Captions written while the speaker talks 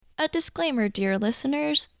A disclaimer, dear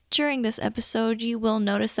listeners. During this episode, you will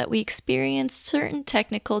notice that we experienced certain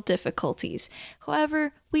technical difficulties.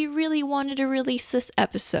 However, we really wanted to release this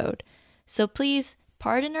episode. So please,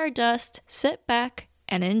 pardon our dust, sit back,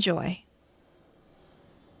 and enjoy.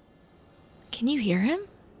 Can you hear him?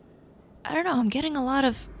 I don't know, I'm getting a lot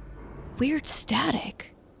of weird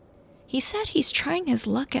static. He said he's trying his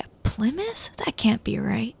luck at Plymouth? That can't be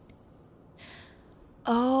right.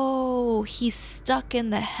 Oh, he's stuck in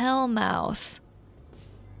the Hellmouth.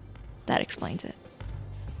 That explains it.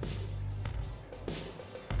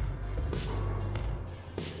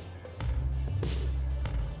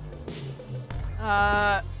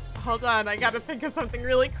 Hold on, I gotta think of something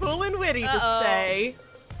really cool and witty to say.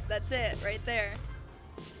 That's it, right there.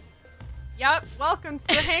 Yep, welcome to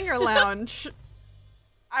the Hangar Lounge.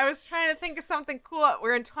 I was trying to think of something cool.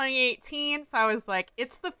 We're in 2018, so I was like,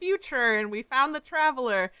 it's the future, and we found the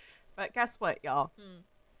Traveler. But guess what, y'all?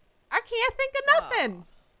 I can't think of nothing.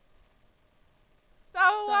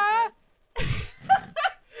 So,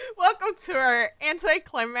 welcome to our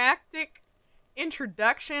anticlimactic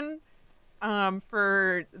introduction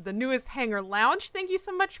for the newest Hangar Lounge. Thank you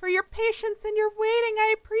so much for your patience and your waiting.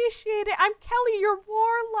 I appreciate it. I'm Kelly, your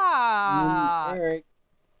warlock. I'm Erik,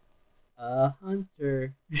 a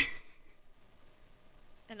hunter.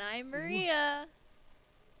 And I'm Maria,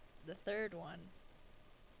 the third one.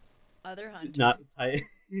 Other hunter. Not tight.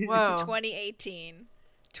 Whoa. 2018.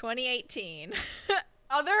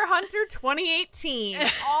 Other Hunter 2018.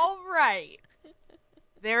 All right.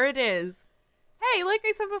 There it is. Hey, like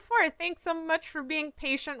I said before, thanks so much for being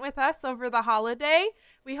patient with us over the holiday.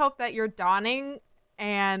 We hope that your dawning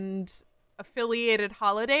and affiliated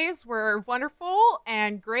holidays were wonderful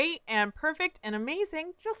and great and perfect and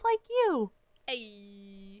amazing, just like you.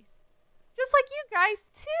 Hey. Just like you guys,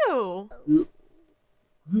 too.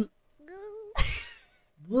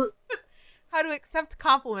 How to accept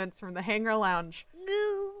compliments from the Hangar Lounge.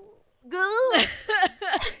 Goo.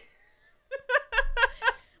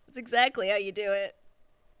 That's exactly how you do it.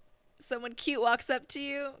 Someone cute walks up to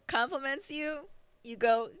you, compliments you, you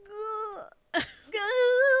go, goo.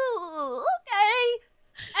 Goo. Okay.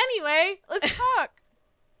 Anyway, let's talk.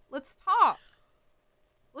 Let's talk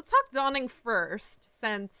dawning first,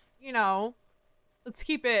 since, let's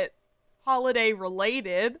keep it holiday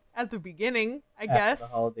related at the beginning, I guess. The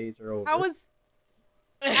holidays are over.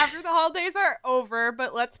 After the holidays are over,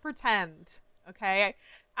 but let's pretend, okay?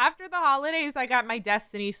 After the holidays, I got my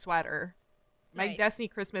Destiny sweater. My Nice. Destiny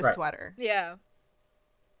Christmas sweater. Yeah.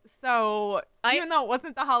 So, even though it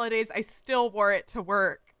wasn't the holidays, I still wore it to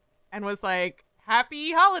work and was like,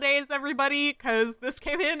 happy holidays, everybody, because this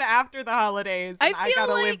came in after the holidays, and I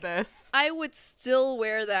gotta live this. I would still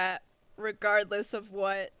wear that regardless of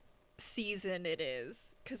what season it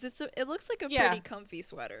is, because it looks like a pretty comfy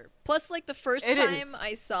sweater. Plus, like, the first time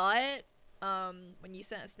I saw it, when you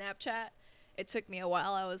sent a Snapchat, it took me a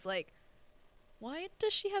while. I was like, why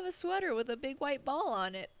does she have a sweater with a big white ball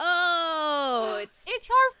on it? Oh, it's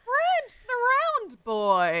our friend, the round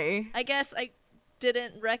boy. I guess I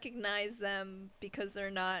didn't recognize them because they're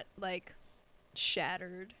not, like,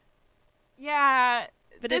 shattered. Yeah,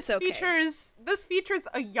 but it's okay. This features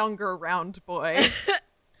a younger round boy.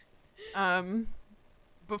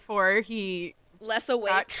 Before he less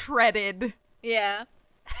awake got shredded. Yeah.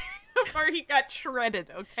 Before he got shredded,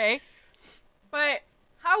 okay? But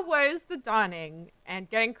how was the dawning and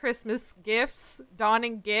getting Christmas gifts,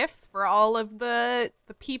 dawning gifts for all of the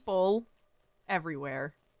people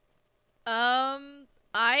everywhere?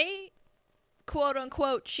 I quote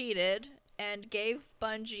unquote cheated and gave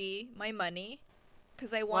Bungie my money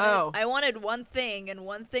because I wanted one thing and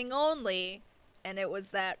one thing only, and it was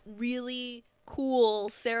that really cool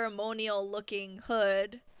ceremonial looking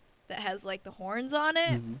hood that has, like, the horns on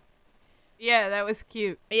it. Mm-hmm. Yeah, that was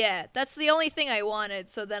cute. Yeah, that's the only thing I wanted.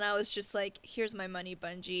 So then I was just like, here's my money,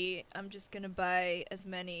 Bungie. I'm just gonna buy as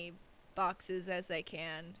many boxes as I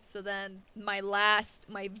can. So then my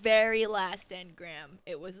very last engram,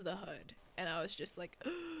 it was the hood. And I was just like,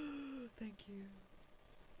 oh, thank you.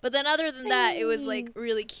 But then other than that, it was, like,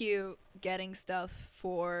 really cute getting stuff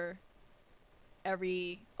for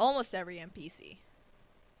almost every NPC.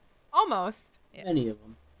 Almost. Yeah. Many of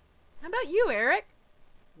them. How about you, Erik?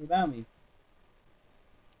 What about me?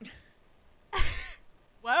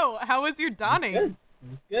 Whoa, how was your dawning? It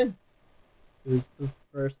was good. It was the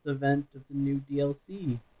first event of the new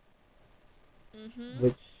DLC. Mm-hmm.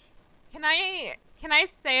 Which... Can I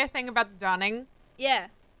say a thing about the dawning? Yeah.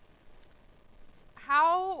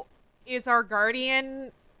 How is our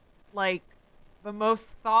guardian, like, the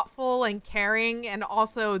most thoughtful and caring and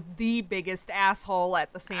also the biggest asshole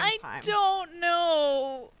at the same time? I don't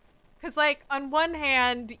know. Because, like, on one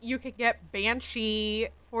hand, you could get Banshee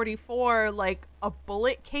 44, like, a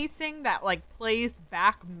bullet casing that, like, plays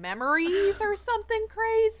back memories or something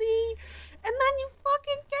crazy. And then you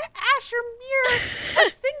fucking get Asher Mir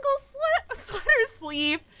a single sweater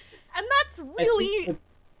sleeve. And that's really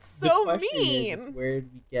so the question mean. Is where did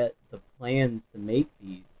we get the plans to make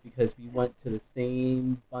these? Because we went to the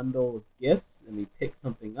same bundle of gifts and we picked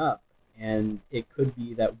something up. And it could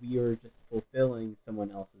be that we were just fulfilling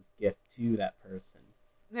someone else's gift to that person.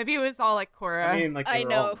 Maybe it was all like Cora. I mean, like, they I were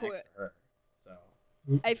know all who next it- to her.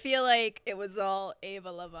 So I feel like it was all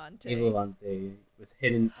Ava Levante. Ava Levante was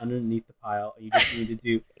hidden underneath the pile. You just need to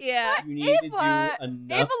do. Yeah. You need to do Ava enough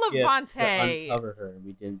gifts to Levante. uncover her, and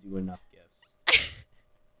we didn't do enough gifts.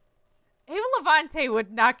 Ava Levante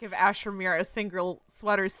would not give Asher Mir a single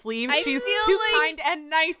sweater sleeve. I She's feel too like- kind and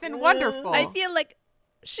nice and wonderful. I feel like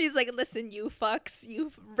she's like, listen, you fucks,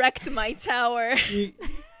 you've wrecked my tower.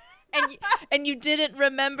 And you didn't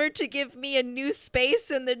remember to give me a new space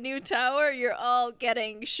in the new tower. You're all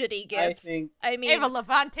getting shitty gifts. I mean, Ava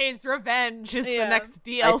Levante's Revenge is the Yeah. next I think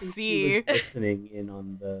she DLC. was listening in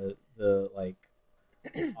on the like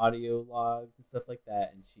audio logs and stuff like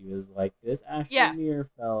that, and she was like, "This Asher Mir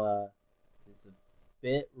fella is a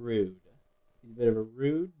bit rude. He's a bit of a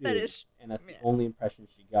rude dude," That is- and that's the yeah. only impression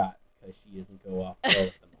she got because she doesn't go off well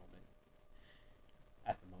at the moment.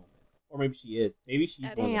 At the moment, or maybe she is. Maybe she's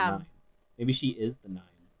one of the Damn. 9. Maybe she is the 9.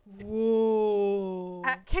 whoa.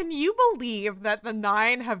 Can you believe that the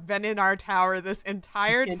 9 have been in our tower this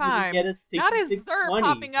entire She can't time? even get a Not as 6620. Sir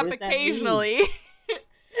popping up What does that mean? occasionally.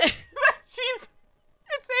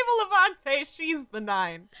 It's Ava Levante. She's the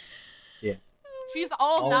 9. Yeah. She's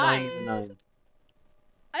all 9. 9 to 9.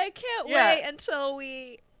 I can't Yeah. wait until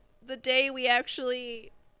the day we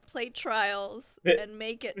actually play trials and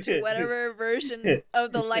make it to whatever version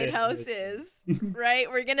of the lighthouse is, right?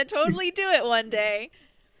 We're gonna totally do it one day.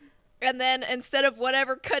 And then instead of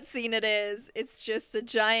whatever cutscene it is, it's just a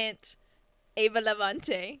giant Ava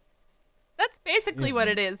Levante. That's basically what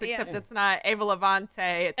it is, except Yeah. it's not Ava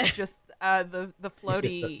Levante. It's just the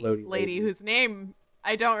floaty, floaty lady lady. whose name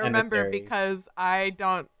I don't remember Emissary. because I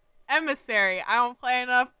don't... Emissary. I don't play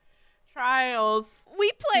enough trials.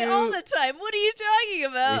 We play all to- the time. What are you talking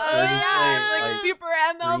about? We Oh, play, yeah, like like, Super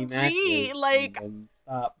 3 MLG. matches Like, and then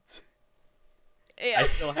stopped. Yeah. I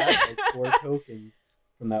still have like 4 tokens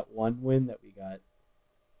from that one win that we got.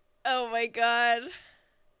 Oh my god.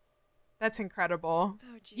 that's incredible.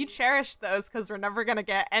 Oh, You jeez. cherish those because we're never going to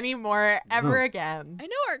get any more ever No. again.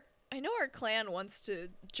 I know our clan wants to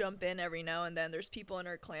jump in every now and then. There's people in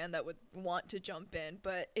our clan that would want to jump in,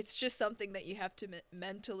 but it's just something that you have to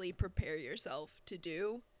mentally prepare yourself to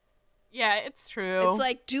do. Yeah, it's true. It's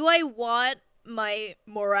like, do I want my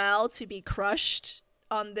morale to be crushed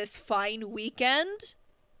on this fine weekend?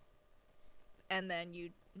 And then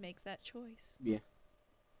you make that choice. Yeah.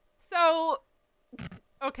 So,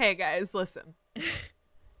 okay, guys, listen.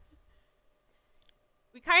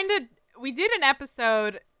 We did an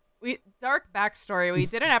episode, dark backstory. We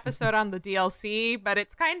did an episode on the DLC, but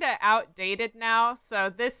it's kind of outdated now. So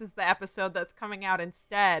this is the episode that's coming out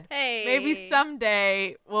instead. Hey. Maybe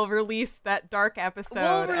someday we'll release that dark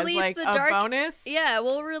episode as release like the a dark- bonus. Yeah,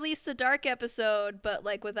 we'll release the dark episode, but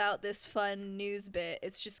like without this fun news bit.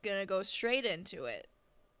 It's just gonna go straight into it.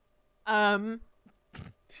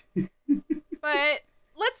 But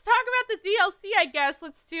let's talk about the DLC, I guess.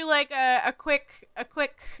 Let's do like a quick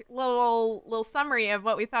little summary of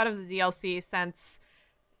what we thought of the DLC since,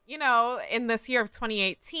 you know, in this year of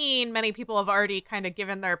 2018, many people have already kind of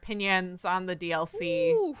given their opinions on the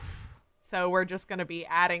DLC. Oof. So we're just going to be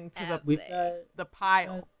adding to Have We've they? got the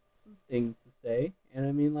pile. some things to say, and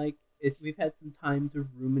I mean, like, we've had some time to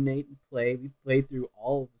ruminate and play. We played through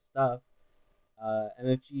all of the stuff.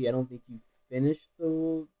 MFG, I don't think you finished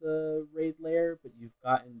the raid lair, but you've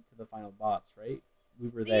gotten to the final boss, right? We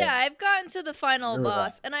were there. Yeah, I've gotten to the final Remember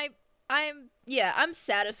boss, that. and I'm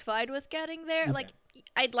satisfied with getting there. Okay. Like,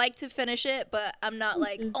 I'd like to finish it, but I'm not Which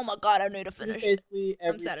like, is- oh my god, I need to It's finish it. basically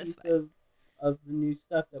every piece satisfied. of the new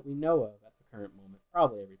stuff that we know of at the current moment.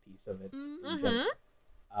 Probably every piece of it. Mhm. in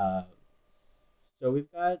general. So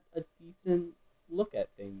we've got a decent look at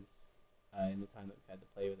things in the time that we've had to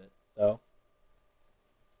play with it. So,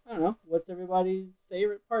 I don't know. What's everybody's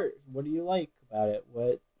favorite part? What do you like about it?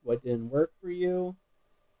 What didn't work for you?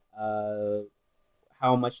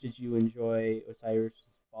 How much did you enjoy Osiris'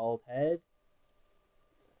 bald head?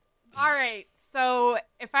 All right. So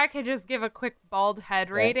if I could just give a quick bald head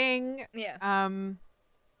rating. Yeah.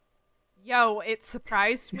 Yo, it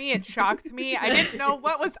surprised me. It shocked me. I didn't know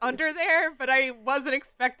what was under there, but I wasn't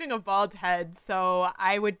expecting a bald head. So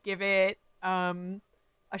I would give it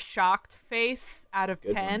a shocked face out of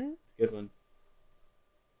Good 10. one. Good one.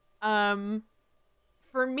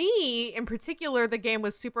 For me, in particular, the game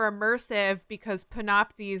was super immersive because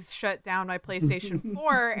Panoptes shut down my PlayStation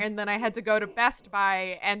 4, and then I had to go to Best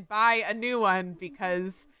Buy and buy a new one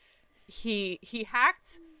because he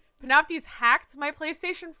Panoptes hacked my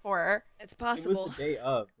PlayStation 4. It's It possible. was the day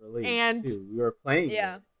of release, And- too. We were playing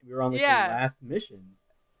Yeah. it. We were on like Yeah. the last mission.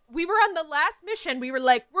 We were on the last mission. We were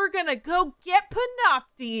like, we're gonna go get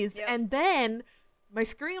Panoptes. Yep. And then my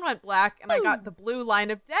screen went black and I got the blue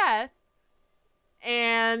line of death.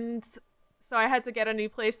 And so I had to get a new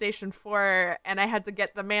PlayStation 4 and I had to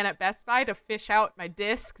get the man at Best Buy to fish out my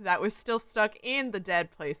disc that was still stuck in the dead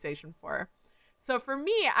PlayStation 4. So for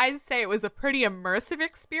me, I'd say it was a pretty immersive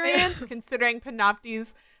experience considering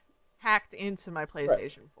Panoptes hacked into my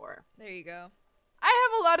PlayStation 4. There you go. I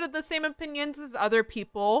have a lot of the same opinions as other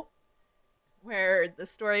people, where the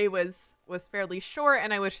story was fairly short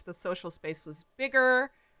and I wish the social space was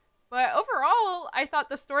bigger. But overall, I thought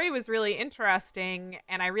the story was really interesting,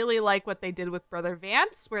 and I really like what they did with Brother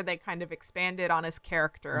Vance, where they kind of expanded on his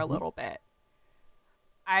character a little bit.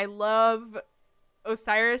 I love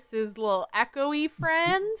Osiris's little echoey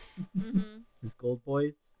friends. Mm-hmm. His gold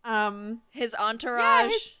boys. His Yeah,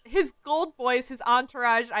 entourage. his gold boys, his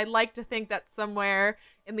entourage. I like to think that somewhere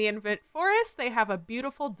in the Invent Forest, they have a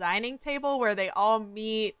beautiful dining table where they all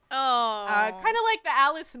meet, Oh. kind of like the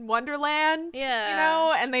Alice in Wonderland, Yeah. you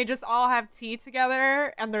know, and they just all have tea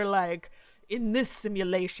together, and they're like, in this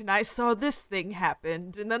simulation, I saw this thing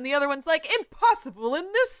happened, and then the other one's like, impossible,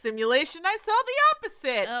 in this simulation, I saw the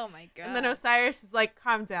opposite. Oh my god. And then Osiris is like,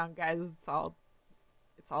 calm down, guys, it's all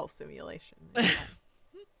simulation.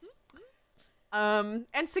 And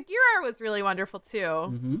Sagira was really wonderful too.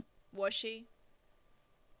 Mm-hmm. Was she?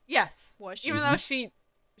 Yes. Was she? Even though she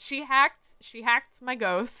hacked my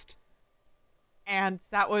ghost, and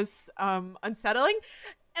that was unsettling.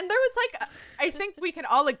 And there was like I think we can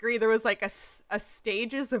all agree there was like a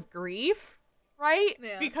stages of grief, right?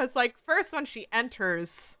 Yeah. Because like first when she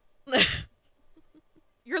enters,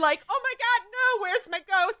 you're like, oh my god, no, where's my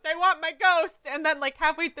ghost? I want my ghost. And then like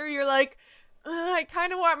halfway through you're like, I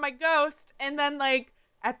kind of want my ghost. And then like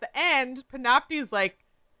at the end, Panoptes like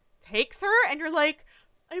takes her and you're like,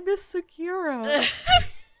 I miss Sagira.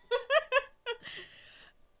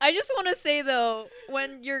 I just want to say though,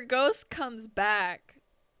 when your ghost comes back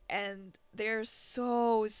and they're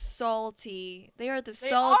so salty, they are the They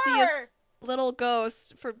saltiest are. little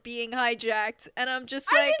ghosts for being hijacked, and I'm just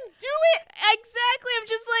I like, didn't do it. exactly. I'm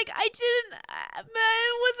just like, I didn't.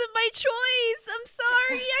 It wasn't my choice. I'm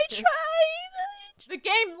sorry. I tried. The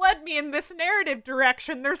game led me in this narrative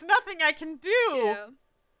direction. There's nothing I can do. Yeah,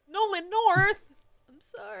 Nolan North. I'm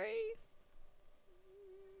sorry.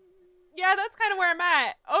 Yeah, that's kind of where I'm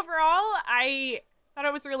at. Overall, I thought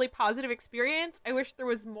it was a really positive experience. I wish there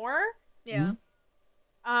was more. Yeah.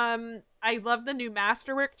 I love the new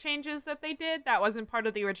Masterwork changes that they did. That wasn't part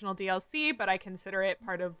of the original DLC, but I consider it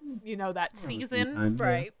part of, that season.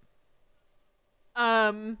 Right.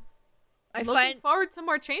 I'm I looking find forward to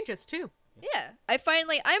more changes too. Yeah,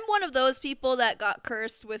 I'm one of those people that got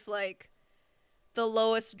cursed with like the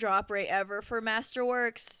lowest drop rate ever for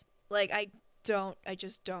Masterworks. Like I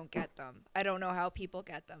just don't get them. I don't know how people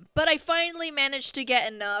get them. But I finally managed to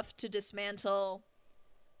get enough to dismantle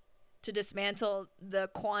the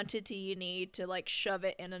quantity you need to like shove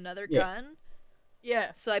it in another gun.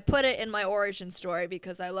 Yeah. So I put it in my origin story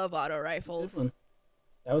because I love auto rifles.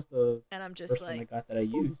 That was the And I'm just first one I like, got that I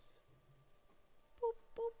used. boop,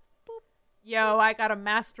 boop, boop. Yo, I got a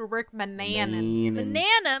Masterwork Mananan.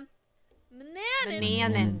 Banana.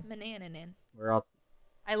 Mananan. Where else?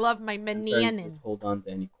 I love my I'm starting to Mananan. just hold on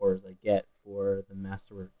to any cores I get for the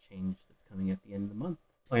Masterwork change that's coming at the end of the month.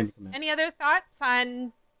 Plan to come out. Any other thoughts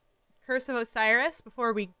on Curse of Osiris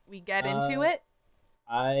before we get into it?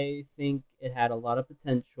 I think it had a lot of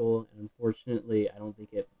potential, and unfortunately, I don't think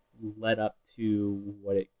it led up to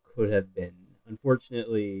what it could have been.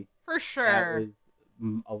 Unfortunately, For that sure. was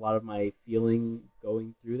a lot of my feeling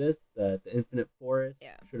going through this. The Infinite Forest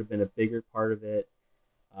should have been a bigger part of it.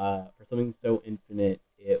 For something so infinite,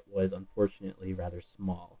 it was unfortunately rather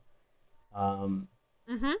small.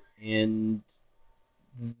 Mm-hmm. And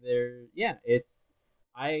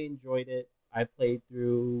I enjoyed it. I played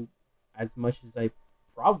through as much as I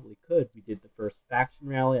probably could. We did the first faction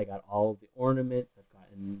rally. I got all of the ornaments. I've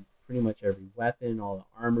gotten pretty much every weapon, all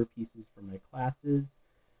the armor pieces for my classes.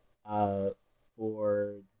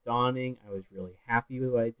 For Dawning, I was really happy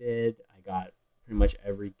with what I did. I got pretty much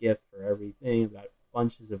every gift for everything. I've got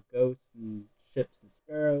bunches of ghosts and ships and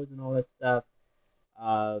sparrows and all that stuff.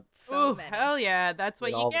 So Ooh, many. hell yeah. That's what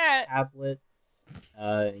did you all the get. tablets.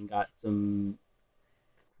 and got some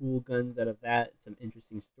cool guns out of that. Some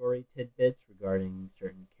interesting story tidbits regarding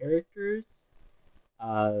certain characters.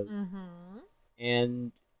 Uh, Mm-hmm.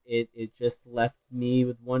 and it just left me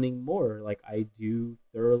with wanting more. Like, I do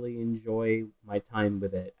thoroughly enjoy my time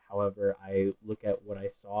with it. However, I look at what I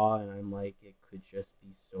saw and I'm like, it could just be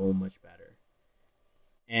so much better.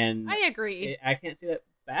 And I agree. I can't say that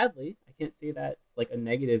badly. I can't say that it's like a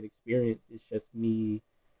negative experience. It's just me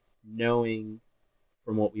knowing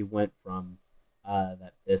from what we went from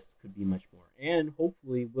that this could be much more, and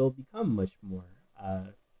hopefully will become much more.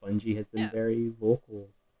 Bungie has been Yeah. very vocal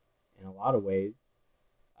in a lot of ways.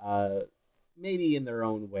 Uh, Maybe in their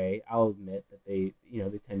own way. I'll admit that they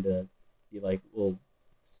tend to be like, "Well,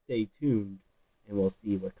 stay tuned, and we'll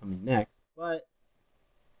see what's coming next." But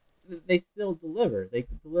they still deliver. They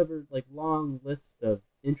deliver like long lists of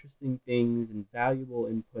interesting things and valuable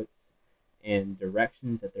inputs and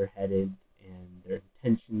directions that they're headed and their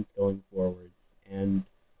intentions going forwards. And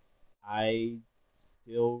I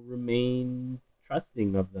still remain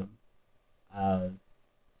trusting of them.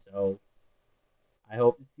 So I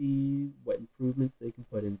hope to see what improvements they can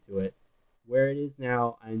put into it. Where it is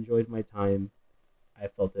now, I enjoyed my time. I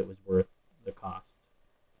felt it was worth the cost,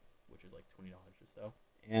 which is like $20 or so.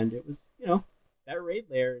 And it was, that raid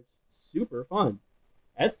layer is super fun.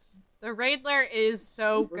 That's The raid lair is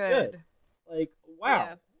so super good. Like,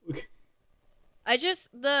 wow. Yeah. I just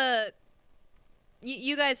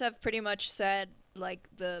you guys have pretty much said like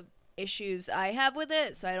the issues I have with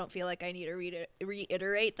it, so I don't feel like I need to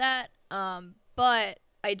reiterate that. But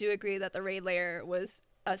I do agree that the raid layer was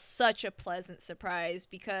such a pleasant surprise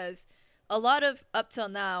because a lot of up till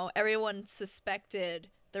now everyone suspected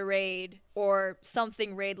the raid or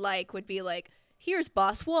something raid like would be like, here's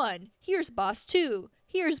boss 1, here's boss 2,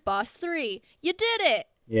 here's boss 3. You did it.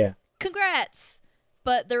 Yeah. Congrats.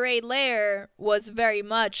 But the raid layer was very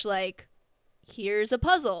much like, here's a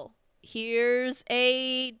puzzle.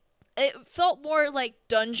 It felt more like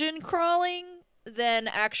dungeon crawling than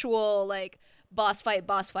actual like boss fight.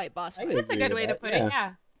 I That's a agree good with way to that, put yeah. it,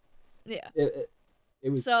 yeah. Yeah. It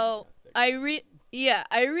was So fantastic.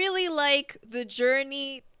 I really like the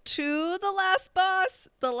journey to the last boss.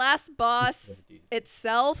 The last boss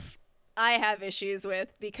itself, I have issues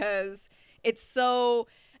with because it's so,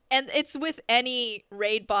 and it's with any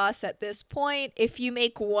raid boss at this point. If you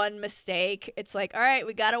make one mistake, it's like, all right,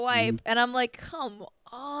 we gotta wipe, and I'm like, come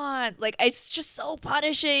on, like it's just so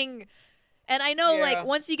punishing. And I know, like,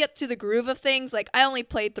 once you get to the groove of things, like I only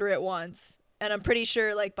played through it once, and I'm pretty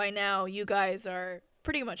sure, like, by now you guys are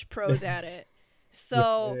pretty much pros at it.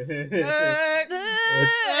 So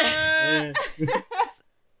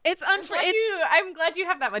it's unfair. I'm glad you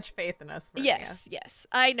have that much faith in us, Maria. Yes,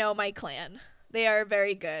 I know my clan. They are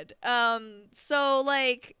very good. So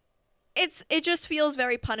like, it just feels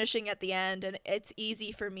very punishing at the end, and it's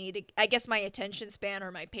easy for me to. I guess my attention span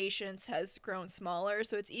or my patience has grown smaller,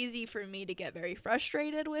 so it's easy for me to get very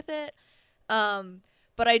frustrated with it.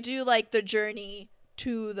 But I do like the journey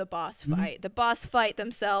to the boss fight. The boss fight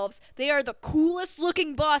themselves, they are the coolest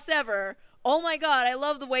looking boss ever. Oh my god, I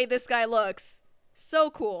love the way this guy looks. So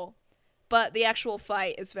cool. But the actual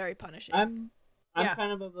fight is very punishing. I'm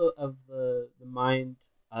kind of the mind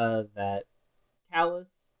that Callus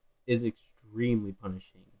is extremely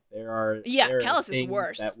punishing. There are Callus is things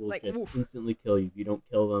worse. that will like, just oof. instantly kill you. If you don't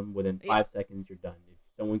kill them within 5 seconds, you're done. If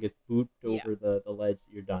someone gets booped over the ledge,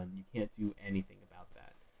 you're done. You can't do anything about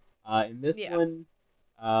that. In this one,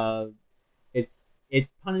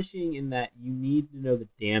 it's punishing in that you need to know the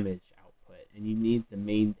damage output, and you need to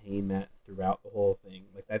maintain that throughout the whole thing.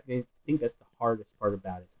 Like, I think that's the hardest part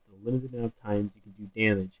about it. It's the limited amount of times you can do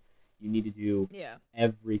damage. You need to do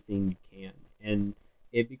everything you can, and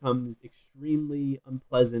it becomes extremely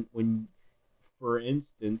unpleasant when, for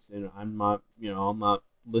instance, and I'm not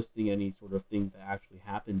listing any sort of things that actually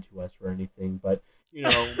happened to us or anything, but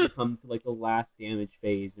when we come to like the last damage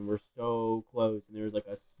phase and we're so close and there's like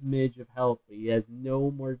a smidge of health, but he has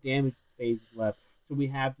no more damage phases left, so we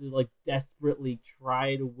have to like desperately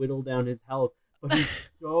try to whittle down his health, but he's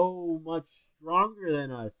so much stronger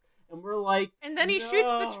than us, and we're like, and then he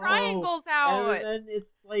shoots the triangles out, and then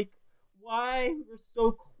it's like, why? We're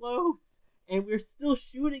so close, and we're still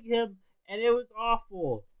shooting him, and it was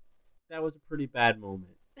awful. That was a pretty bad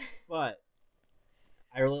moment, but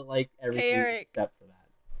I really like everything except for that.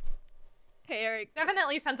 Hey, Eric.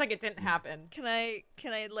 Definitely sounds like it didn't happen. Can I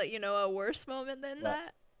let you know a worse moment than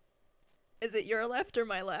that? Is it your left or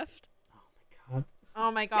my left?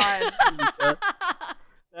 Oh my god.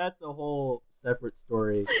 That's a whole separate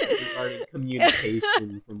story regarding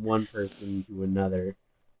communication from one person to another.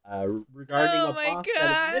 Regarding Oh a my boss that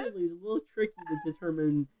God. admittedly is a little tricky to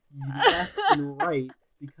determine left and right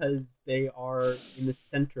because they are in the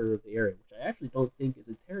center of the area, which I actually don't think is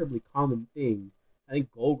a terribly common thing. I think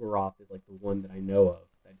Golgoroth is like the one that I know of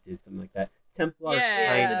that did something like that. Templar Yeah, the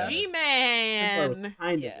kinda. Templar was G-Man.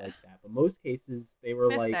 kind of Yeah. like that, but most cases they were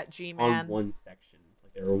Miss like that on G-Man. one section,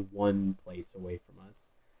 like they were one place away from us.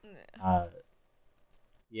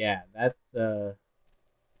 Yeah, that's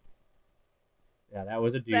yeah, that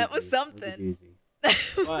was a doozy. That was That was a something.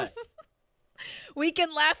 doozy. But We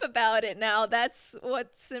can laugh about it now. That's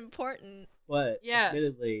what's important. Yeah.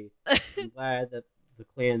 admittedly, I'm glad that the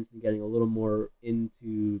clan's been getting a little more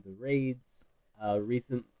into the raids.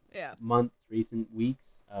 Recent Yeah. months, recent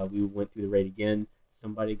weeks, we went through the raid again.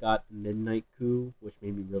 Somebody got the midnight coup, which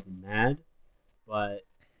made me really mad. But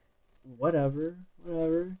whatever,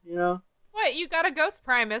 you know. What? You got a Ghost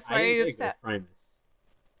Primus. Why I are didn't you get a upset? Ghost Primus.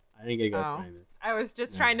 I didn't get a Ghost Oh. Primus. I was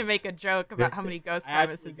just No. trying to make a joke about how many Ghost I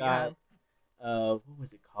actually Primuses you got, have. what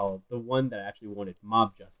was it called? The one that actually wanted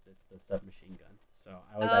mob justice, the submachine gun. So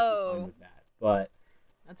I was actually fine with that. But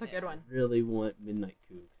That's a good one. I really want Midnight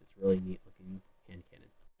Coup because it's really neat looking hand cannon.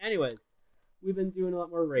 Anyways, we've been doing a lot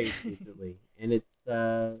more raids recently, and it's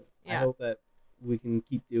I hope that we can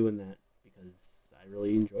keep doing that because I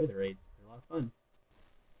really enjoy the raids. They're a lot of fun.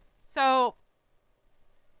 So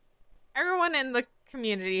everyone in the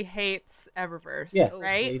community hates Eververse, Yeah,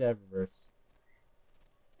 right? hate Eververse.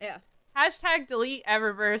 Yeah. Hashtag delete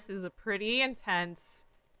Eververse is a pretty intense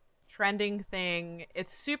trending thing.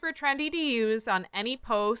 It's super trendy to use on any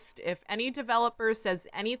post. If any developer says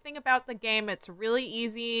anything about the game, it's really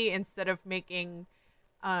easy instead of making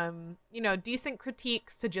decent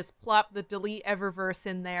critiques to just plop the delete Eververse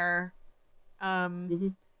in there.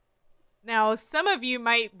 Now, some of you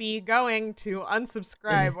might be going to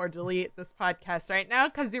unsubscribe or delete this podcast right now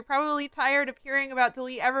because you're probably tired of hearing about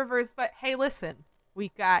delete Eververse, but hey, listen, we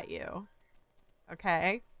got you.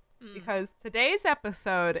 Okay? Because today's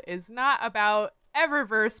episode is not about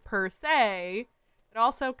Eververse per se. It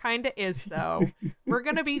also kind of is, though. We're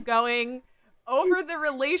going to be going over the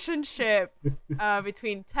relationship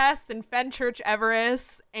between Tess and Fenchurch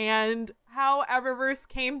Everis and how Eververse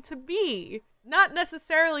came to be. Not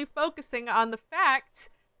necessarily focusing on the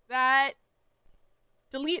fact that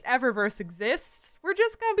delete Eververse exists. We're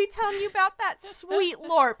just going to be telling you about that sweet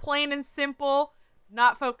lore, plain and simple.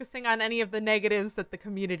 Not focusing on any of the negatives that the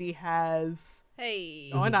community has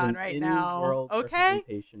going on right now. Okay?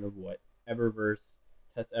 Representation of what Eververse,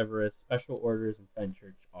 Tess Everest, Special Orders, and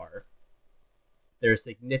Fenchurch are. Their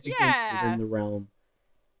significance within the realm,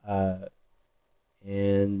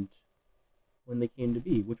 and when they came to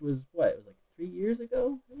be, which was what? It was like 3 years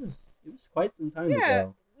ago. It was quite some time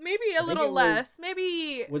ago. Maybe a little less.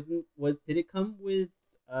 Maybe did it come with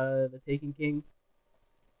the Taken King?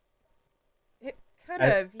 It could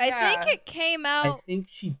have. I think it came out. I think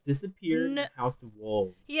she disappeared in House of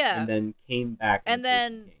Wolves. Yeah. And then came back. And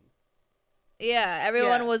then, yeah,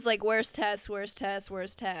 everyone was like, "Where's Tess? Where's Tess?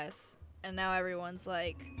 Where's Tess?" And now everyone's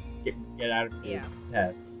like, "Get out of here,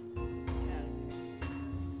 Tess."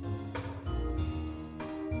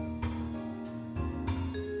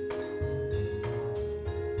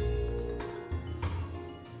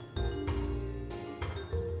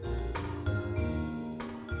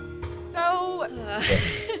 So,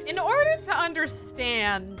 in order to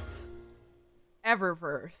understand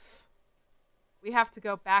Eververse, we have to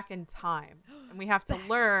go back in time and we have to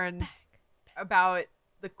learn about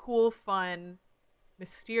the cool, fun,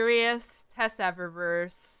 mysterious Tess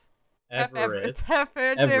Eververse. Everest.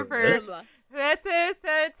 This is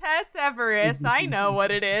Tess Everest. I know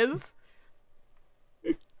what it is.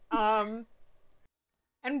 And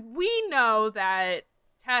we know that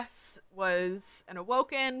Tess was an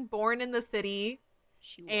Awoken, born in the city,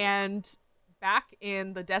 and back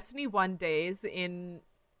in the Destiny 1 days, in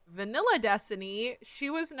Vanilla Destiny,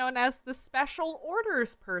 she was known as the Special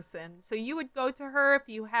Orders person. So you would go to her if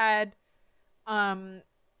you had, like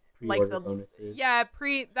the bonuses.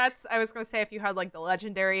 I was gonna say if you had like the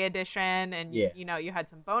Legendary Edition, and you had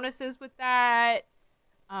some bonuses with that.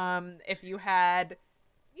 If you had,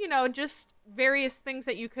 just various things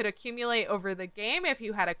that you could accumulate over the game. If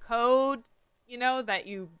you had a code, that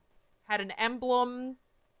you had an emblem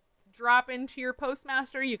drop into your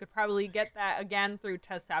postmaster, you could probably get that again through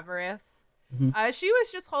Tess Everis. She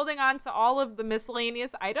was just holding on to all of the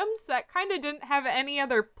miscellaneous items that kind of didn't have any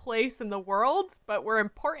other place in the world, but were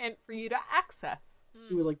important for you to access.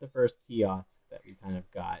 She was like the first kiosk that we kind of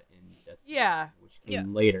got in Destiny, which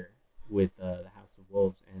came later with the House of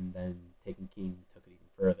Wolves, and then Taken King took it even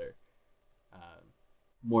further.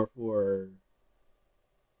 More for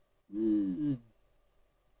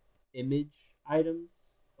image items,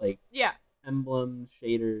 like Yeah. emblems,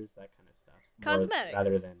 shaders, that kind of stuff. Cosmetics.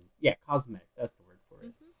 Rather than cosmetics. That's the word for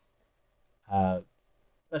it.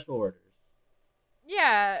 Special orders.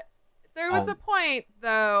 Yeah. There was a Um, point,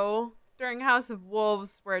 though, during House of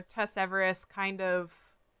Wolves where Tess Everis kind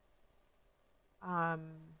of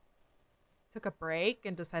took a break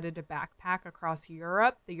and decided to backpack across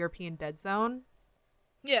Europe, the European Dead Zone.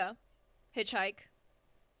 Yeah. Hitchhike.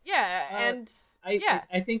 Yeah, and yeah.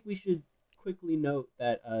 I think we should quickly note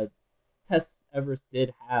that Tess Everest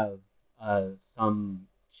did have some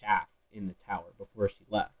chaff in the tower before she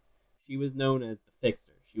left. She was known as the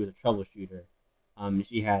Fixer. She was a troubleshooter.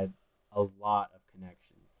 She had a lot of connections.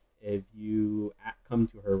 If you come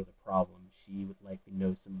to her with a problem, she would likely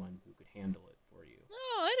know someone who could handle it for you.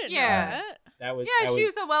 Oh, I didn't know Yeah. that. She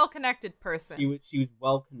was a well-connected person. She was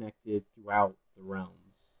well connected throughout the realms.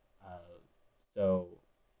 So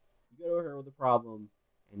you go to her with a problem,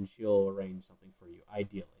 and she'll arrange something for you.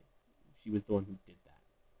 Ideally, she was the one who did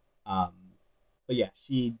that. But yeah,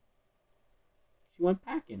 she went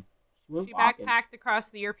packing. She backpacked across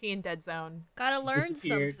the European Dead Zone. Gotta learn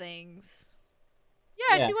some disappeared. things.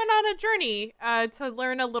 Yeah, she went on a journey to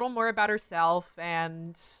learn a little more about herself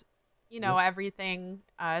and, everything.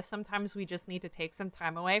 Sometimes we just need to take some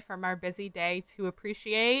time away from our busy day to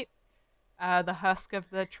appreciate the husk of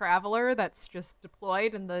the traveler that's just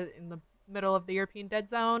deployed in the middle of the European Dead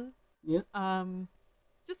Zone. Yeah.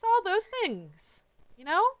 Just all those things,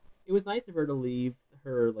 It was nice of her to leave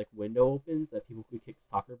her window open so that people could kick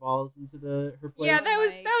soccer balls into her place. Yeah, that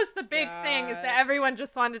was the big thing, is God. that everyone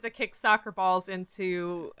just wanted to kick soccer balls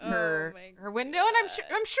into her window, and I'm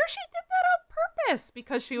sure she did that on purpose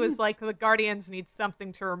because she was like, the Guardians need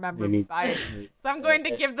something to remember me by, so I'm going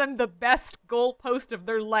to give them the best goalpost of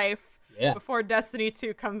their life before Destiny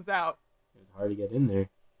 2 comes out. It was hard to get in there.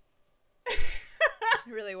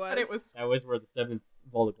 It really was. But that was where the 7th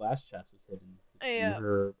vault of glass chest was hidden. In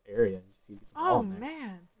her area.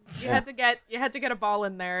 Man. You had to get a ball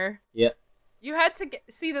in there. Yep. You had to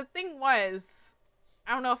see, the thing was,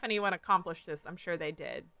 I don't know if anyone accomplished this, I'm sure they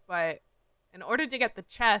did, but in order to get the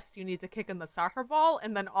chest, you need to kick in the soccer ball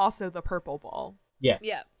and then also the purple ball. Yes.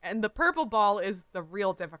 Yeah. And the purple ball is the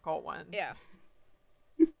real difficult one. Yeah.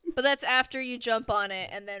 But that's after you jump on it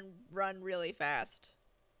and then run really fast.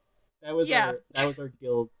 That was our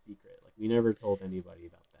guild secret. We never told anybody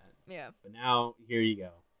about that. Yeah. But now, here you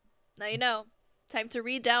go. Now you know. Time to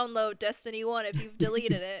re-download Destiny 1 if you've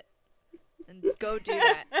deleted it. And go do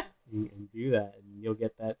that. And do that, and you'll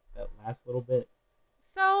get that last little bit.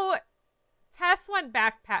 So, Tess went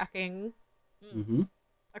backpacking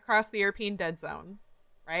across the European Dead Zone,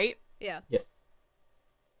 right? Yeah. Yes.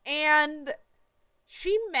 And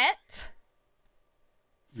she met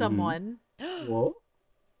someone. Whoa.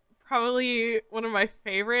 Probably one of my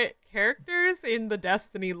favorite characters in the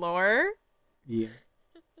Destiny lore. Yeah.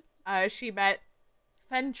 She met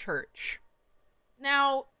Fenchurch.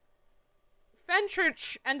 Now,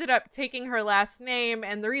 Fenchurch ended up taking her last name,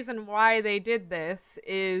 and the reason why they did this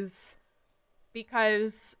is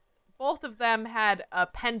because both of them had a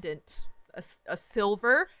pendant, a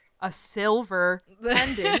silver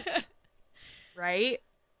pendant, right?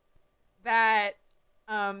 That,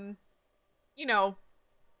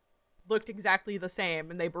 looked exactly the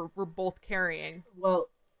same, and they were both carrying. Well,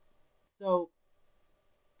 so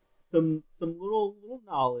some little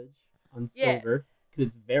knowledge on silver, because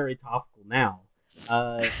it's very topical now.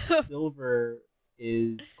 Silver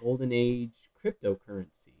is golden age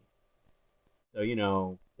cryptocurrency. So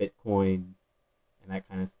Bitcoin and that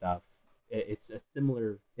kind of stuff. It's a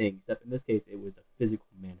similar thing, except in this case, it was a physical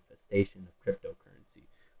manifestation of cryptocurrency,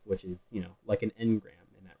 which is like an engram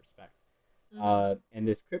in that respect. And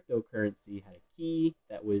this cryptocurrency had a key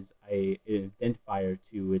that was an identifier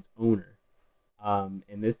to its owner.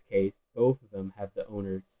 In this case, both of them have the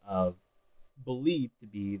owner of, believed to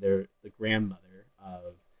be the grandmother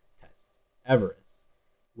of Tess Everis,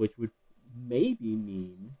 which would maybe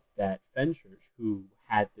mean that Fenchurch, who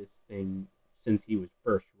had this thing since he was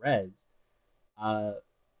first rezzed,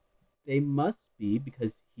 they must be,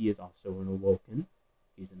 because he is also an Awoken,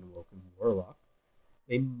 he's an Awoken warlock,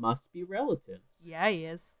 they must be relatives. Yeah, he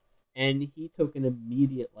is. And he took an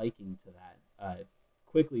immediate liking to that,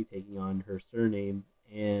 quickly taking on her surname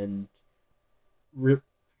and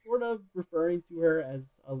sort of referring to her as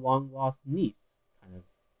a long-lost niece kind of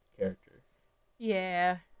character.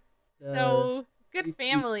 Yeah. So good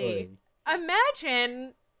family.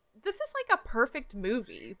 Imagine, this is like a perfect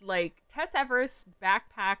movie. Like, Tess Everis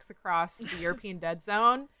backpacks across the European Dead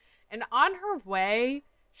Zone, and on her way,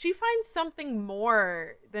 she finds something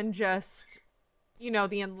more than just,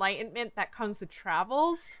 the enlightenment that comes with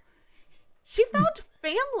travels. She found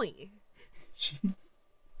family. She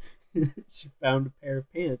she found a pair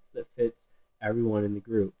of pants that fits everyone in the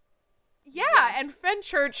group. Yeah, and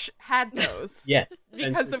Fenchurch had those. Yes,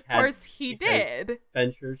 Because Fenchurch of course he did.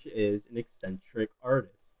 Fenchurch is an eccentric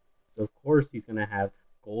artist, so of course he's gonna have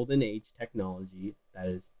golden age technology that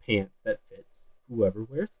is pants that fits whoever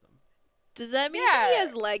wears them. Does that mean that he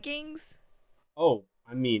has leggings? Oh,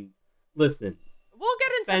 I mean, listen. We'll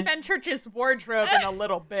get into Fenchurch's wardrobe in a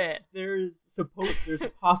little bit. There's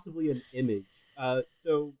possibly an image.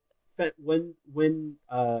 So when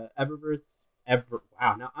Everis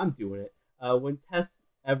wow, now I'm doing it. When Tess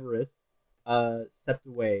Everis stepped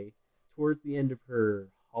away towards the end of her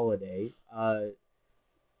holiday,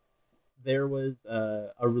 there was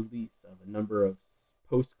a release of a number of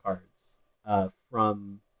postcards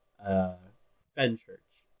from Fenchurch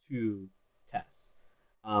to Tess,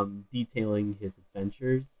 detailing his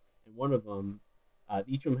adventures. And one of them,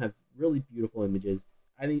 each of them have really beautiful images.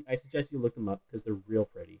 I suggest you look them up because they're real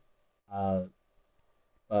pretty.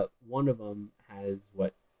 But one of them has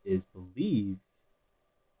what is believed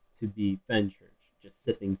to be Fenchurch just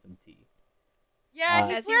sipping some tea. Yeah,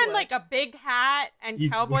 he's wearing like a big hat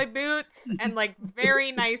and cowboy boots and like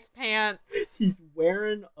very nice pants. He's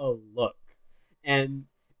wearing a look, and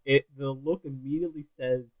the look immediately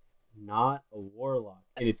says not a warlock,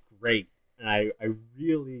 and it's great. And I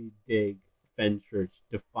really dig Fenchurch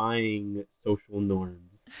defying social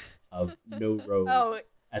norms of no robes. Oh,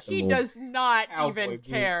 at the he moment. does not Cowboy even boots,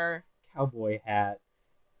 care. Cowboy hat,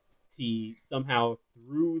 tea somehow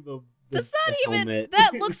through the That's not even. helmet.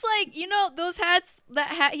 That looks like, those hats. That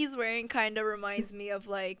hat he's wearing kind of reminds me of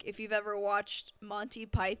like if you've ever watched Monty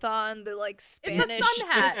Python, the like Spanish, it's a sun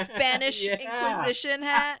hat. the Spanish Yeah. Inquisition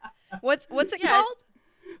hat. What's it Yeah. called?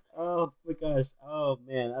 Oh my gosh! Oh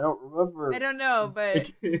man, I don't remember. I don't know,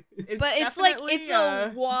 but It's like it's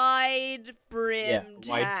a wide brimmed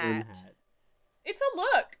wide hat. brim hat. it's a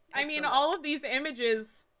look. I It's mean, a look. all of these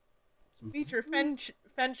images feature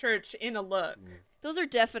Fenchurch in a look. Those are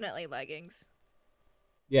definitely leggings.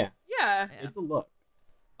 Yeah, Yeah. it's a look.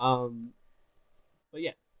 But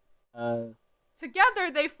yes.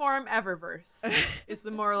 Together they form Eververse. Is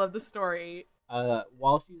the moral of the story.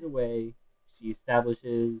 While she's away, she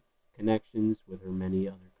establishes connections with her many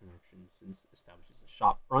other connections and establishes a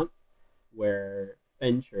shop front where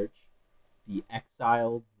Fenchurch, the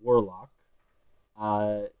exiled warlock,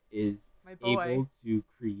 is My boy. able to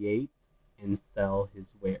create and sell his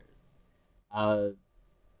wares.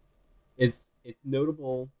 It's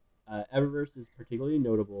notable. Eververse is particularly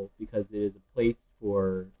notable because it is a place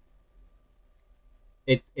for.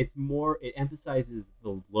 It emphasizes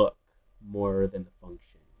the look more than the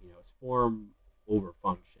function. It's form over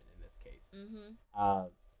function in this case. Mm-hmm.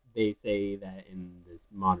 They say that in this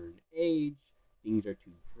modern age, things are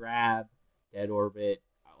too drab, dead orbit.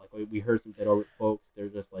 Like we heard some dead orbit folks, they're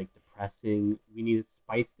just like depressing. We need to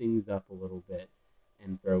spice things up a little bit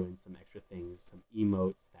and throw in some extra things, some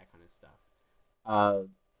emotes, that kind of stuff.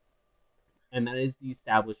 And that is the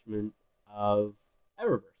establishment of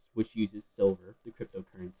Eververse, which uses silver, the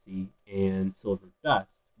cryptocurrency, and silver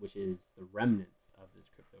dust, which is the remnants of this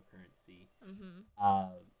cryptocurrency.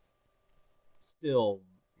 Mm-hmm. Still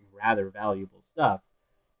rather valuable stuff,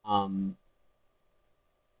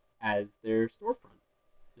 as their storefront.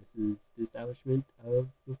 This is the establishment of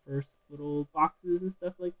the first little boxes and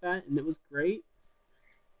stuff like that, and it was great.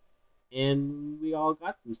 And we all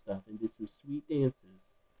got some stuff and did some sweet dances.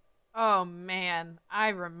 Oh man, I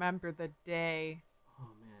remember the day Oh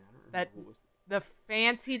man, I don't remember that what was the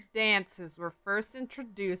fancy dances were first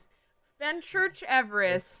introduced. Fenchurch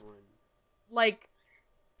Everis, like,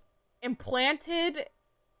 implanted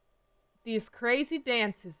these crazy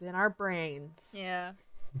dances in our brains. Yeah.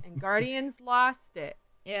 And Guardians lost it.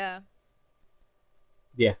 Yeah.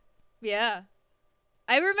 Yeah. Yeah.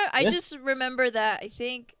 I remember. I Yeah. just remember that I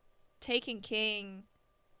think Taken King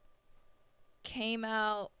came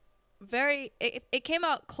out it came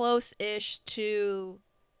out close-ish to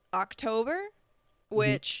October,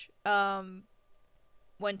 which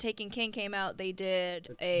when Taken King came out, they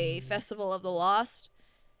did a Festival of the Lost,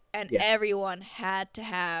 and everyone had to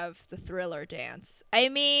have the Thriller dance. I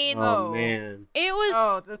mean, Oh man. it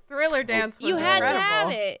was the Thriller dance was you had incredible. to have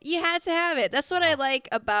it. You had to have it. That's what I like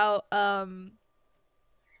about the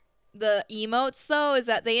emotes, though, is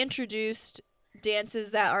that they introduced dances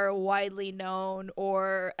that are widely known,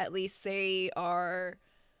 or at least they are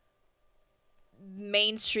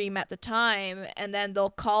mainstream at the time, and then they'll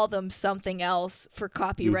call them something else for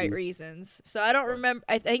copyright reasons. So I don't remember.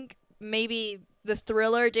 I think maybe the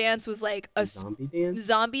thriller dance was like a zombie dance.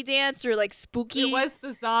 zombie dance or like spooky. It was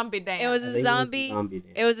the zombie dance. It was I a think zombie. dance.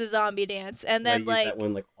 It was a zombie dance, and I then use like that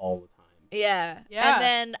one like all the time. yeah. Yeah. And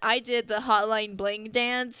then I did the Hotline Bling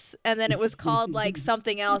dance, and then it was called like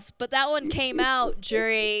something else, but that one came out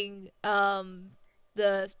during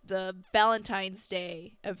the Valentine's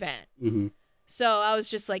Day event. Mm-hmm. So I was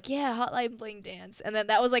just like, yeah, Hotline Bling dance, and then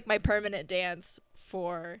that was like my permanent dance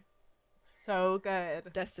for So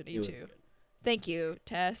good. Destiny It was 2. good. Thank you,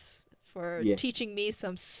 Tess, for Yeah. teaching me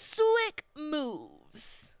some slick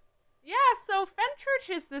moves. Yeah, so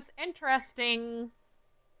Fenchurch is this interesting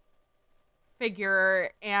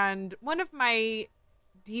figure, and one of my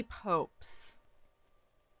deep hopes,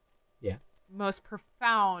 Yeah. most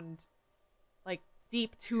profound, like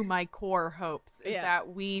deep to my core hopes, is Yeah. that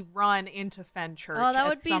we run into Fenchurch Oh, that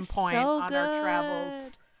would at be some point so on good. our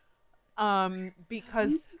travels.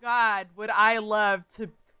 Because God, would I love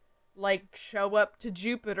to like show up to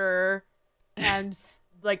Jupiter and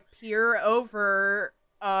like peer over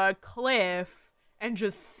a cliff and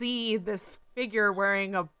just see this figure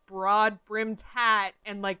wearing a broad-brimmed hat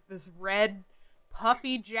and like this red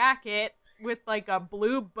puffy jacket with like a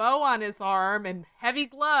blue bow on his arm and heavy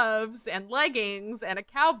gloves and leggings and a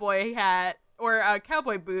cowboy hat or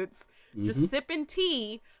cowboy boots, just sipping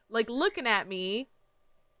tea, like looking at me.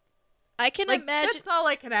 I can Like, imagine. that's all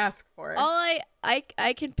I can ask for. All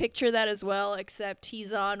I can picture that as well, except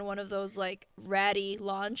he's on one of those like ratty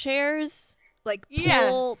lawn chairs, like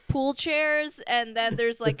Yes. pool chairs, and then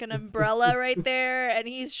there's like an umbrella right there, and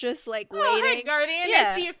he's just like waiting. Oh, hey, Guardian,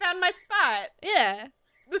 Yeah. I see you found my spot. Yeah.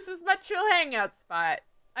 This is my chill hangout spot.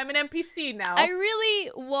 I'm an NPC now. I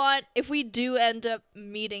really want, if we do end up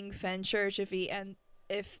meeting Fenchurch,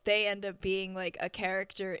 if they end up being like a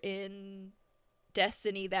character in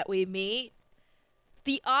Destiny that we meet,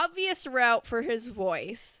 the obvious route for his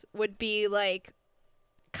voice would be like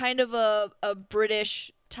kind of a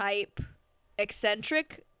British type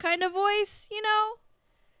eccentric kind of voice, you know?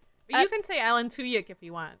 But you can say Alan Tudyk if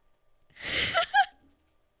you want.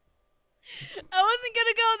 I wasn't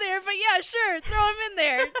gonna go there, but yeah, sure, throw him in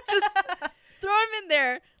there. Just throw him in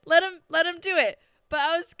there. Let him do it. But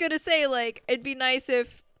I was gonna say, like, it'd be nice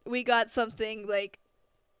if we got something like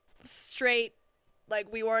straight,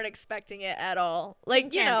 like we weren't expecting it at all.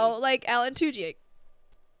 Like, you know, like Alan Tudyk.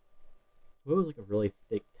 What was like a really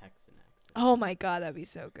thick Texan accent? Oh my god, that'd be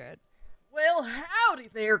so good. Well, howdy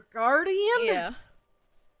there, Guardian. Yeah.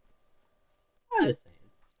 I'm just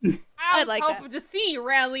saying. I was like hoping to see you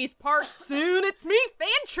around these parts soon. It's me,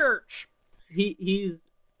 Fenchurch. He's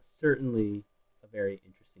certainly a very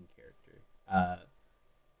interesting character.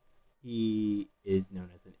 He is known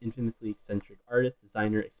as an infamously eccentric artist,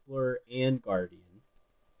 designer, explorer, and guardian.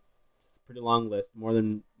 It's a pretty long list, more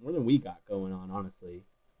than we got going on, honestly.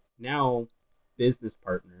 Now, business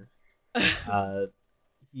partner.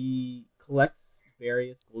 He collects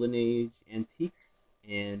various Golden Age antiques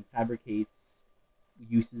and fabricates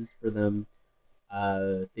uses for them.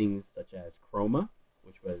 Things such as chroma,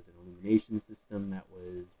 which was an illumination system that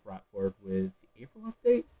was brought forward with the April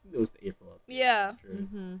update. I think it was the April update. Yeah. After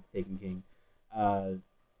Taken King.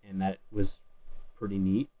 And that was pretty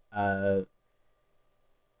neat.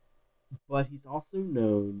 But he's also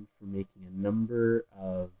known for making a number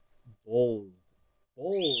of bold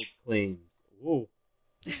claims. Ooh.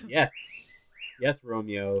 Yes. Yes,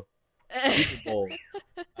 Romeo. Super bold.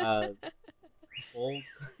 Bold.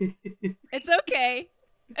 It's okay.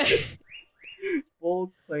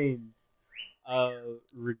 Bold claims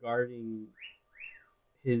regarding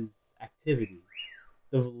his activities.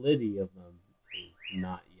 The validity of them is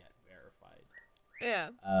not yet verified. Yeah.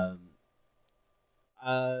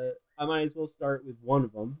 I might as well start with one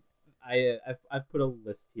of them. I've put a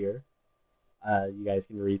list here. You guys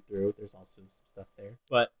can read through. There's also some stuff there.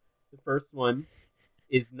 But the first one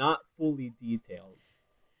is not fully detailed,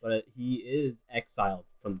 but he is exiled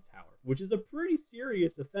from the tower, which is a pretty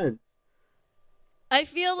serious offense. I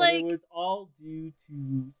feel But like it was all due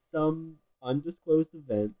to some undisclosed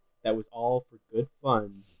event that was all for good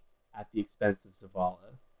fun at the expense of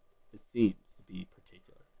Zavala. It seems to be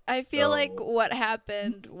particular. I feel like So- what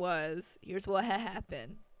happened was, here's what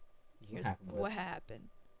happened. Here's happened what happened.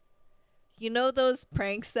 You know those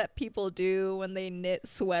pranks that people do when they knit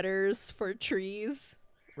sweaters for trees,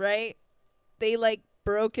 right? They like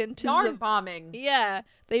broke into Yarn bombing. Yeah,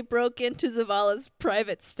 they broke into Zavala's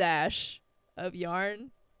private stash of yarn.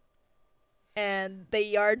 And they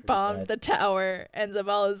yard bombed the tower, and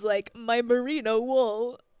Zavala's like, my merino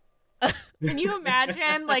wool. Can you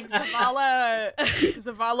imagine, like,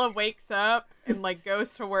 Zavala wakes up and, like,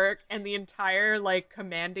 goes to work, and the entire, like,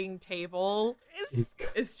 commanding table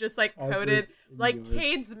is just, like, coated. Like,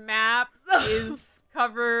 Cade's map is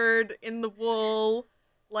covered in the wool.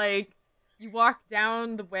 Like, you walk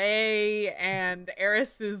down the way, and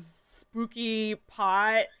Eris's spooky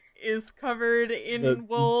pot is covered in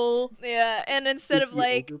wool. Yeah, and instead of Spooky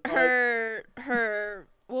like ogre her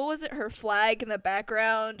what was it, her flag in the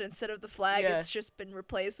background, instead of the flag Yeah. it's just been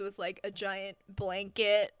replaced with like a giant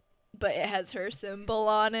blanket, but it has her symbol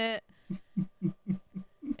on it.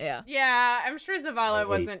 Yeah. Yeah, I'm sure Zavala Oh,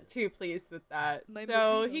 wait. wasn't too pleased with that. My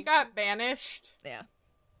So movie he notes. got banished. Yeah.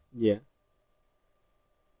 Yeah.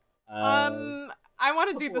 I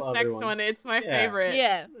want to do couple this other next ones. one. It's my Yeah. favorite.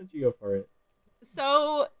 Yeah. Why don't you go for it?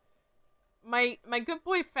 So, my good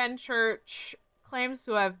boy Fenchurch claims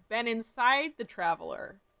to have been inside the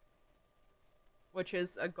Traveler, which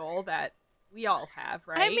is a goal that we all have,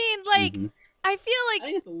 right? I mean, like, Mhm. I feel I like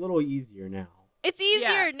think it's a little easier now. it's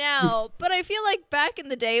easier now, but I feel like back in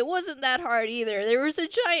the day it wasn't that hard either. There was a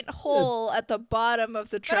giant hole at the bottom of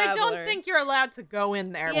the but Traveler. I don't think you're allowed to go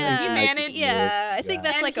in there. Yeah, But he managed. yeah, I think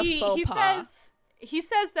Yeah. that's And like a faux pas. he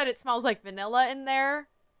says that it smells like vanilla in there.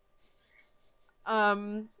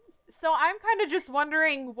 So I'm kind of just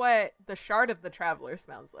wondering what the shard of the Traveler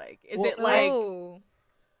smells like. Is Well, it like Oh.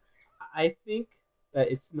 I think that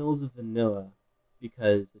it smells of vanilla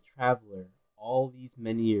because the Traveler, all these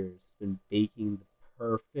many years, has been baking the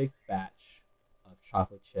perfect batch of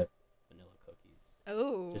chocolate chip vanilla cookies.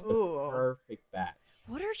 Oh. Just Ooh. the perfect batch.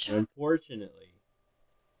 What are And chocolate?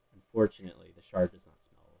 unfortunately, the shard does not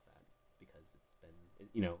smell of that because it's been,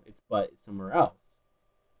 it's somewhere else.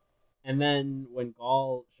 And then when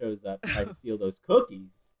Gaul shows up to try to steal those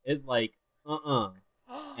cookies, it's like,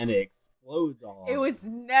 and it explodes all. It on was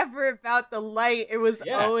them. never about the light. It was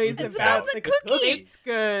Yeah, always It's about about the the cookies. baked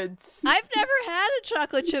goods. I've never had a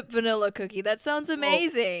chocolate chip vanilla cookie. That sounds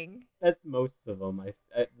amazing. That's most of them.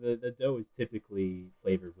 The dough is typically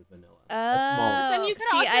flavored with vanilla. Oh. A small. But then you can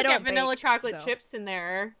See, also I don't get vanilla bake, chocolate so- chips in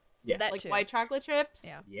there, Yeah, That like too. white chocolate chips.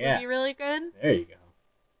 Yeah. Yeah. Would be really good. there you go.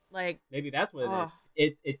 Like, Maybe that's what it is. oh,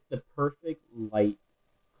 It's the perfect light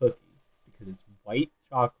cookie because it's white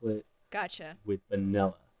chocolate Gotcha. with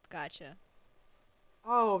vanilla. Gotcha.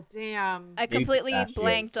 oh damn. I Maybe completely pistachios.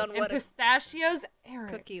 blanked on And what a pistachios, Erik.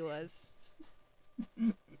 cookie was.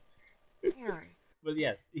 Erik. But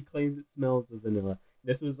yes, he claims it smells of vanilla.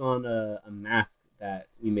 This was on a mask that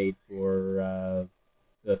we made for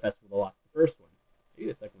the Festival of the Lost, the first one.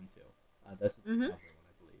 Maybe the second one too. That's the Mhm. other one,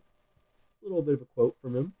 I believe. A little bit of a quote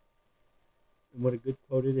from him. And what a good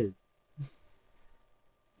quote it is.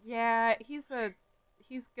 Yeah, he's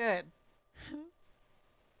good.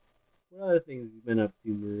 What other things he's been up to,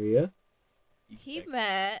 Maria? You He pick.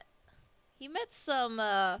 met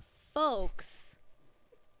some folks.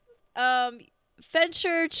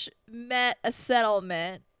 Fenchurch met a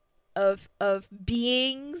settlement of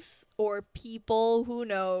beings or people, who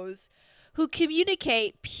knows, who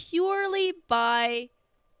communicate purely by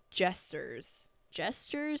gestures.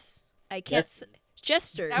 Gestures? I can't Yes. say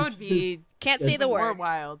gestures. That would be Can't say the more word.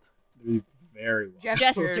 wild. Very well.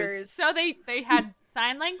 Gestures. So they had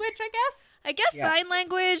sign language, I guess. I guess Yeah. sign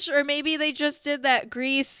language, or maybe they just did that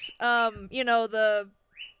Grease, the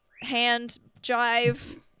hand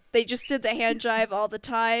jive. They just did the hand jive all the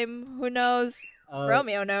time. Who knows?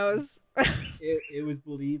 Romeo knows. It was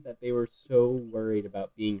believed that they were so worried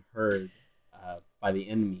about being heard by the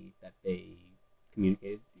enemy that they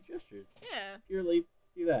communicated through gestures. Yeah. Purely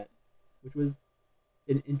do that, which was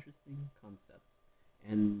an interesting concept.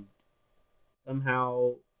 And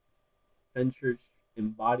somehow Fenchurch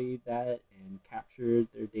embodied that and captured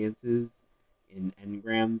their dances in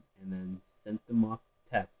engrams and then sent them off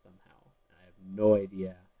to test somehow. I have no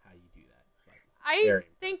idea how you do that. But it's I very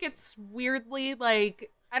think impressive. it's weirdly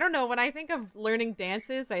like, I don't know, when I think of learning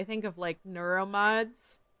dances, I think of like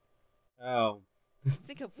neuromods. Oh.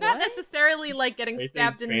 Think of Not what? necessarily like getting Are you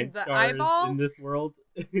stabbed saying in the trans stars eyeball, in this world?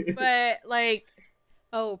 but like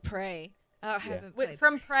Oh, Prey. Oh, I haven't played.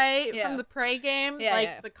 from Prey, Yeah. from the Prey game, Yeah, like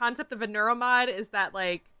yeah. the concept of a neuromod is that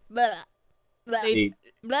like Blah, blah, They-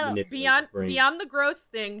 blah. manipulate beyond the brain. beyond the gross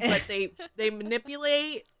thing, but they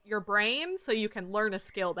manipulate your brain so you can learn a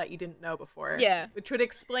skill that you didn't know before. Yeah. Which would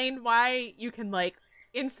explain why you can like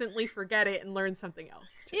instantly forget it and learn something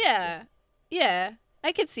else. too. Yeah. Yeah.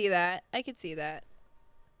 I could see that.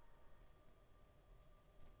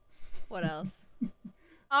 What else?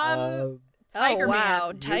 Tiger oh, wow.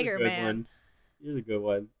 Man. Tiger Man. Here's a good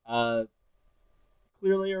one.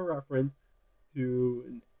 Clearly a reference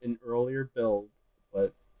to an earlier build,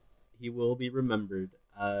 but he will be remembered.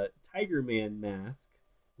 Tiger Man mask,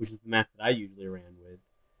 which is the mask that I usually ran with,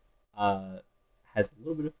 has a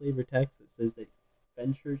little bit of flavor text that says that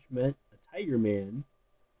Fenchurch met a Tiger Man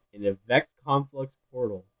in a Vex Conflux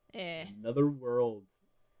portal. Another world.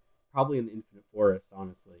 Probably in the Infinite Forest,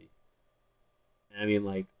 honestly. And I mean,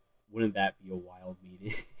 like, wouldn't that be a wild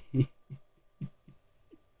meeting?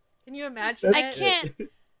 Can you imagine I can't.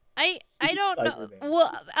 I don't know.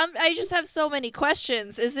 Well, I just have so many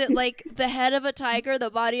questions. Is it like the head of a tiger, the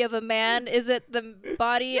body of a man? Is it the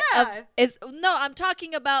body of no, I'm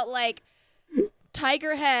talking about like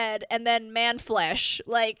tiger head and then man flesh,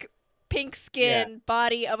 like pink skin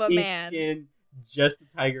body of a pink man. Skin, just a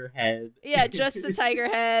tiger head. Yeah, just a tiger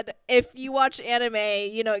head. If you watch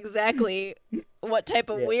anime, you know exactly what type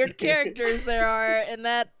of weird characters there are in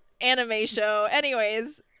that anime show.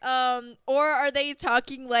 Anyways, or are they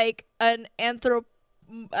talking like an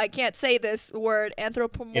I can't say this word,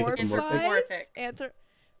 anthropomorphic.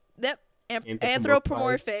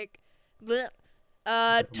 Anthropomorphic.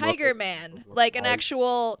 Tiger man, like an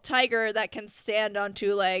actual tiger that can stand on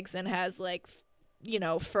two legs and has like, you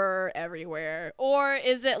know, fur everywhere. Or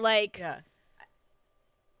is it like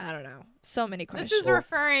I don't know. So many questions. This is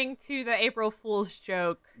referring to the April Fool's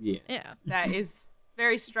joke. Yeah. That is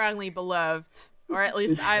very strongly beloved, or at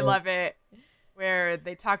least I love it, where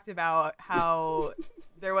they talked about how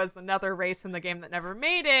there was another race in the game that never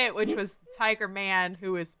made it, which was the Tiger Man,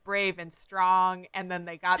 who is brave and strong, and then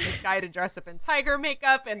they got this guy to dress up in tiger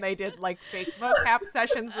makeup, and they did like fake mocap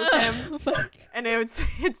sessions with him, and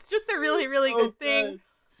it's just a really, really good thing.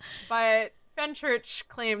 But Fenchurch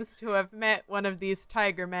claims to have met one of these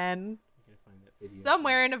tiger men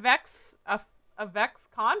somewhere in a Vex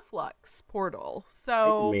Conflux portal.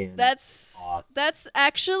 So that's awesome. That's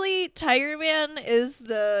actually Tiger Man is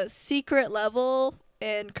the secret level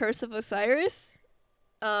in Curse of Osiris.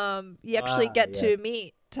 You actually get to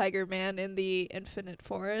meet Tiger Man in the Infinite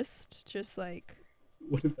Forest, just like.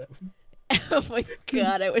 What is that? Oh my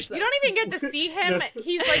god! I wish that you don't even get to see him.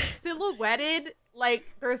 He's like silhouetted. Like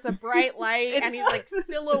there's a bright light, and he's like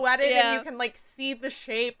silhouetted, and you can like see the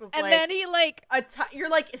shape of. And like, then he like you're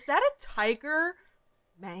like, is that a tiger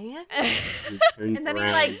man? And then he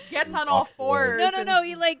around like gets on all fours. No.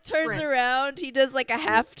 He like turns around. He does like a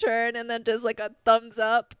half turn, and then does like a thumbs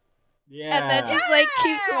up. Yeah. And then just like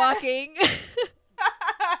keeps walking.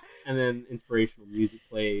 And then inspirational music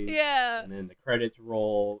plays. Yeah. And then the credits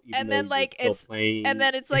roll. And then like it's playing. And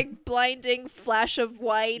then it's like blinding flash of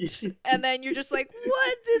white. And then you're just like,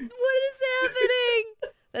 what is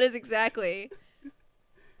happening? That is exactly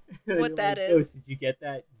what that like, is. Ghost, did you get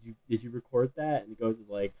that? Did you record that? And the Ghost is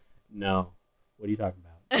like, no. What are you talking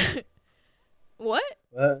about? What?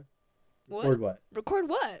 Record what? Record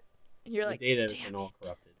what? And you're the like, data damn and all it.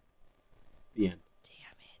 corrupted. The end.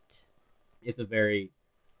 Damn it. It's a very,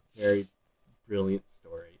 very brilliant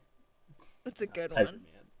story. That's a good Tiger one.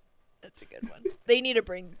 Man. That's a good one. They need to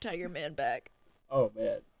bring Tiger Man back. Oh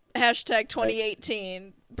man. Hashtag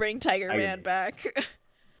 2018. Bring Tiger Man back.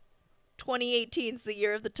 2018's the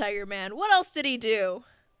year of the Tiger Man. What else did he do?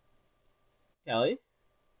 Kelly?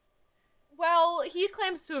 Well, he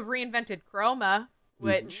claims to have reinvented Chroma,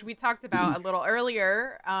 which we talked about a little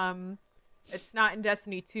earlier. It's not in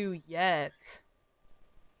Destiny 2 yet.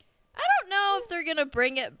 I don't know if they're gonna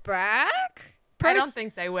bring it back. I don't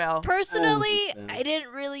think they will. Personally, I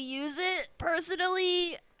didn't really use it.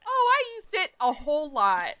 Personally. Oh, I used it a whole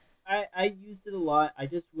lot. I used it a lot. I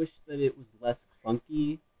just wish that it was less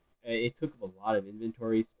clunky. It took up a lot of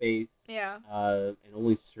inventory space. Yeah. And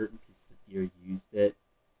only certain pieces of gear used it.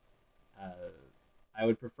 I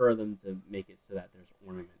would prefer them to make it so that there's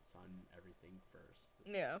ornaments on everything first.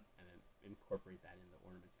 Yeah. And then incorporate that in the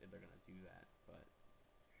ornaments if they're going to do that. But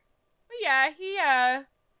yeah, he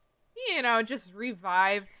you know, just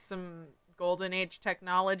revived some Golden Age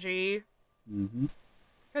technology. Mm-hmm.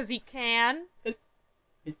 Because he can. He's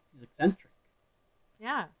eccentric.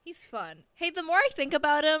 Yeah. He's fun. Hey, the more I think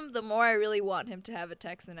about him, the more I really want him to have a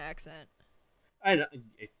Texan accent. I know.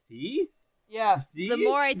 See? Yeah. See? The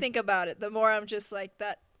more I think about it, the more I'm just like,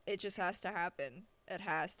 that. It just has to happen. It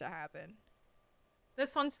has to happen.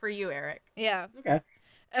 This one's for you, Erik. Yeah. Okay.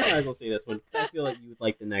 I might as well say this one. I feel like you would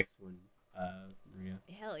like the next one, Maria.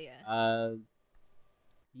 Hell yeah.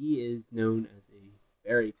 He is known as a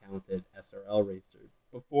very talented SRL racer.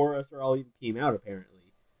 Before SRL even came out, apparently.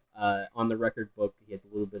 On the record book, he has a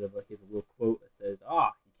little quote that says,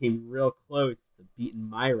 he came real close to beating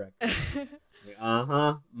my record. Like,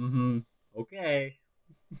 okay.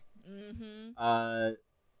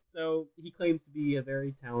 So he claims to be a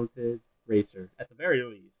very talented racer, at the very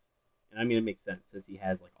least. And I mean, it makes sense, since he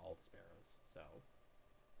has, like, all the sparrows. So,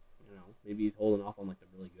 don't know. Maybe he's holding off on like the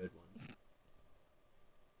really good one.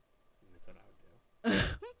 That's what I would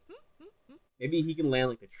do. Maybe he can land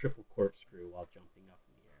like a triple corkscrew while jumping up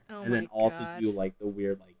in the air, Oh and then my also God. do like the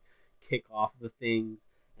weird like kick off the things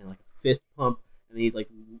and like a fist pump, and then he's like,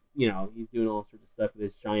 he's doing all sorts of stuff with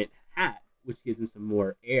his giant hat, which gives him some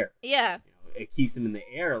more air. Yeah. It keeps him in the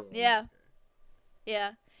air a little longer.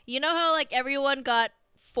 Yeah. You know how like everyone got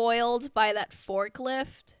foiled by that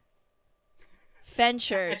forklift?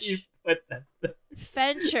 Fenchurch. You put that.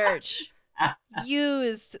 Fenchurch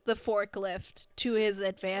used the forklift to his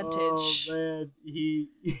advantage. Oh man, he.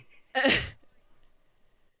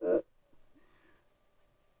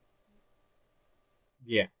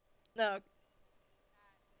 Yes. No.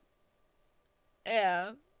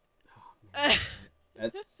 Yeah. Oh, man.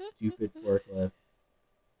 That stupid forklift.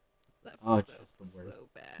 That Oh, was just the worst. so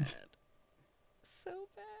bad. So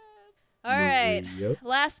bad. All right. Yep.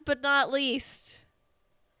 Last but not least,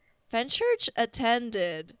 Fenchurch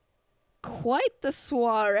attended quite the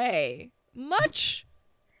soiree, much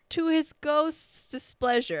to his ghost's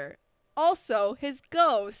displeasure. Also, his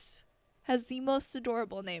ghost has the most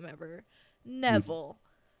adorable name ever, Neville.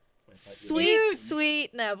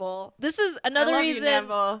 Sweet Neville. This is another reason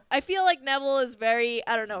Neville. I feel like Neville is very,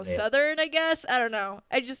 I don't know, Yeah. Southern, I guess. I don't know.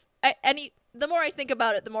 The more I think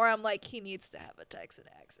about it, the more I'm like, he needs to have a Texan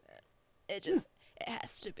accent. It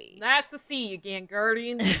has to be. Nice to see you again,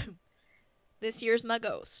 Guardian. This year's my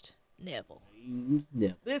ghost, Neville.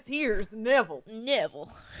 No. This here's Neville.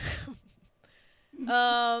 Neville.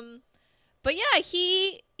 But yeah,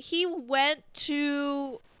 he went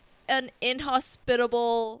to an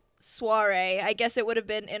inhospitable soiree. I guess it would have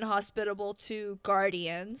been inhospitable to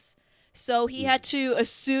guardians. So he had to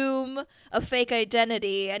assume a fake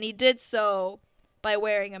identity, and he did so by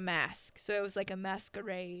wearing a mask. So it was like a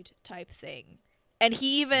masquerade type thing. And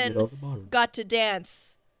he even got to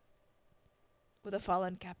dance with a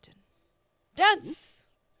fallen captain. Dance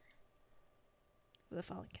with a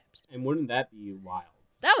fallen captain. And wouldn't that be wild?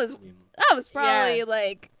 That was probably Yeah.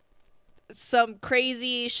 like some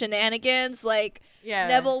crazy shenanigans. Like Yeah.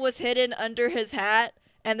 Neville was hidden under his hat,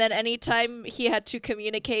 and then anytime he had to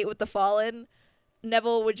communicate with the fallen,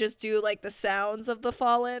 Neville would just do like the sounds of the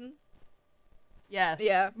fallen. Yes.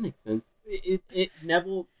 Yeah. That makes sense.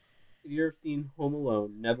 Neville, if you've ever seen Home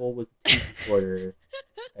Alone, Neville was the tape recorder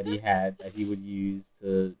that he would use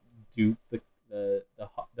to dupe the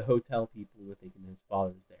hotel people were thinking his father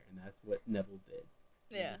was there, and that's what Neville did.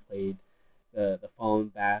 Yeah. He played the fallen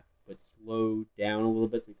back, but slowed down a little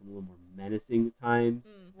bit to become a little more menacing at times,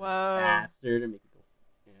 Whoa. faster to make it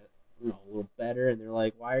go, a little better. And they're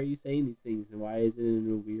like, "Why are you saying these things? And why is it in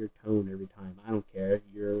a weird tone every time? I don't care.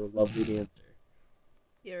 You're a lovely dancer."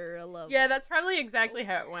 You're a love. Yeah, that's probably exactly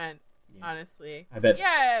how it went, Yeah. honestly. I bet.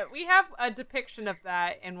 Yeah, we have a depiction of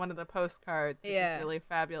that in one of the postcards. Yeah. It's really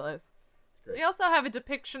fabulous. It's great. We also have a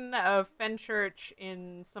depiction of Fenchurch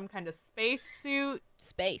in some kind of space suit,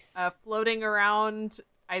 Space. floating around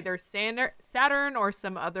either Saturn or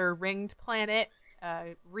some other ringed planet,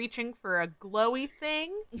 reaching for a glowy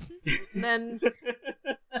thing. And then,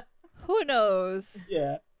 Who knows?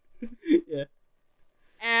 Yeah. Yeah.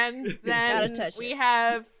 and Gotta then touch we it.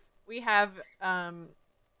 have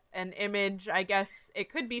an image. I guess it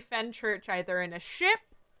could be Fenchurch either in a ship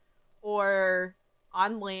or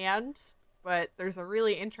on land. But there's a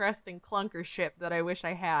really interesting clunker ship that I wish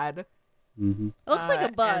I had. Mm-hmm. It looks like a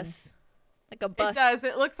and- bus. Like a bus. It does.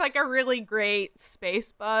 It looks like a really great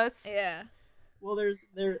space bus. Yeah. Well, there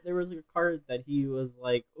was like a card that he was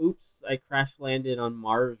like, "Oops, I crash landed on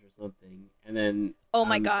Mars or something," and then Oh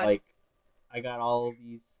my I'm God. like, I got all of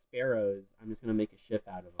these sparrows. I'm just gonna make a ship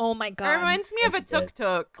out of them. Oh my It god. reminds me of a That's good.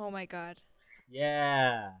 tuk-tuk. Oh my god.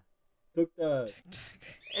 Yeah, took the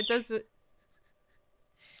It does.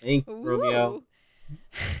 thanks, Romeo. Ooh.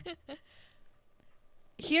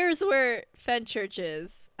 Here's where Fenchurch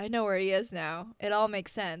is. I know where he is now. It all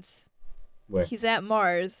makes sense. Where? He's at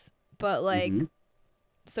Mars, but like, Mhm.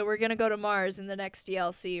 so we're gonna go to Mars in the next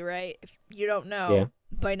DLC, right? If you don't know Yeah.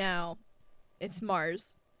 by now, it's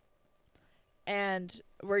Mars. And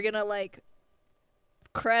we're gonna like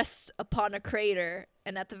crest upon a crater,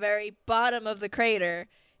 and at the very bottom of the crater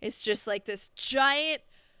is just like this giant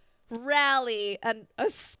rally, and a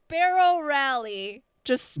sparrow rally.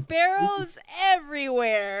 Just sparrows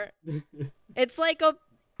everywhere. It's like a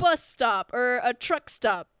bus stop or a truck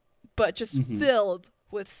stop, but just Mhm. filled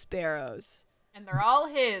with sparrows. And they're all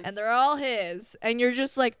his. And they're all his. And you're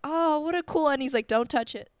just like, oh, what a cool. And he's like, don't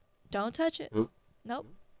touch it. Don't touch it. Nope. Nope.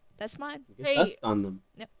 That's mine. Get Hey. dust on them.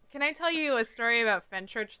 Can I tell you a story about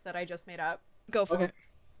Fenchurch that I just made up? Go for Okay. it.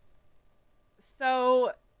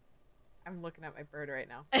 So, I'm looking at my bird right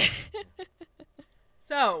now.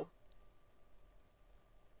 So,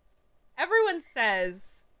 everyone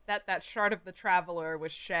says that shard of the Traveler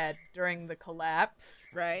was shed during the collapse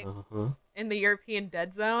Right. in the European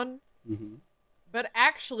Dead Zone. Mm-hmm. But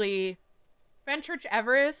actually, Fenchurch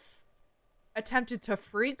Everis attempted to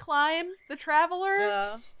free climb the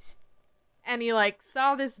Traveler. And he, like,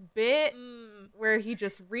 saw this bit where he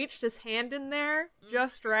just reached his hand in there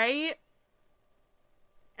just right.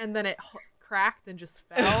 And then it cracked and just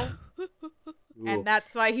fell. And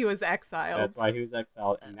that's why he was exiled. That's why he was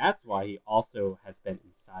exiled. And that's why he also has been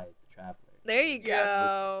inside the Traveler. There you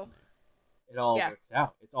go. It all works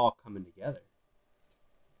out. It's all coming together.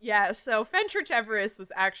 Yeah, so Fenchurch Everis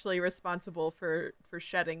was actually responsible for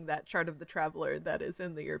shedding that shard of the Traveler that is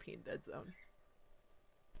in the European Dead Zone.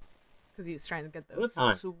 Because he was trying to get those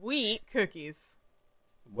sweet cookies.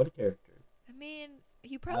 What a character. I mean,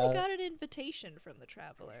 he probably got an invitation from the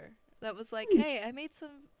Traveler that was like, hey, I made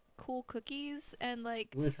some cool cookies, and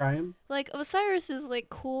like, You want to try him? like Osiris is like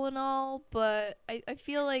cool and all, but I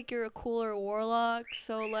feel like you're a cooler warlock,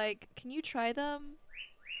 so like, can you try them,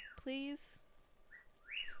 please?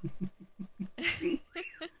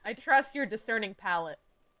 I trust your discerning palate.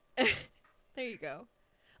 There you go.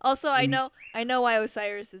 Also, I know why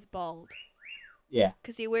Osiris is bald. Yeah.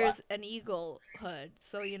 Because he wears an eagle hood.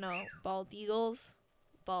 So, you know, bald eagles,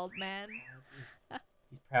 bald man.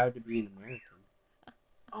 He's proud to be an American.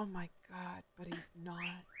 Oh my god, but he's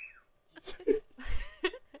not.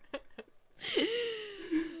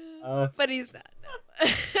 But he's not. No.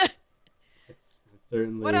 It's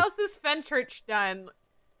certainly. What else has Fenchurch done?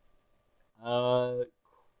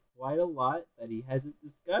 Quite a lot that he hasn't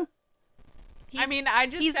discussed. I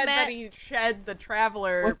just said that he shed the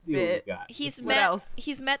Traveler bit. What else?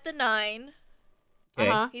 He's met the 9.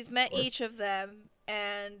 Okay. He's met each of them,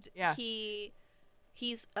 and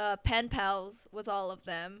he's pen pals with all of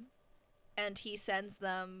them, and he sends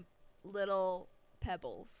them little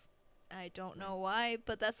pebbles. I don't know why,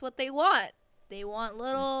 but that's what they want. They want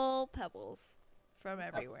little pebbles from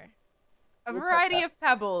everywhere. A variety of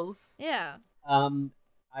pebbles. Yeah.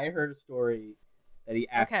 I heard a story that he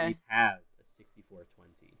actually has a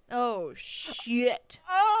 6420. Oh shit.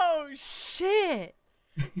 Oh shit.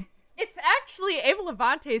 It's actually Ava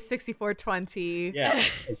Levante's 6420. Yeah,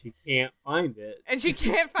 and she can't find it. And she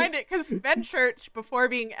can't find it because Fenchurch, before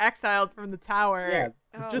being exiled from the tower,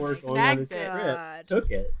 just snagged it. Took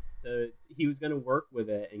it. So he was going to work with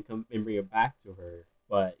it and come and bring it back to her,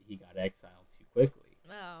 but he got exiled too quickly.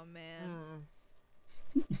 Oh, man.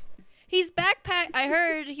 He's I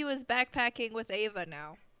heard he was backpacking with Ava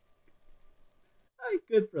now.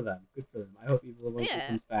 Good for them. Good for them. I hope Eva Levante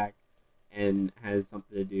comes back and has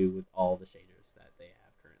something to do with all the shaders that they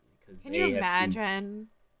have currently. Can you imagine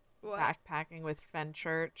backpacking with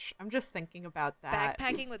Fenchurch? I'm just thinking about that.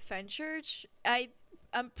 Backpacking with Fenchurch?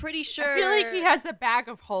 I'm pretty sure. I feel like he has a bag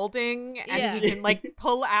of holding, and he can like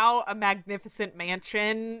pull out a magnificent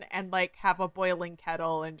mansion and like have a boiling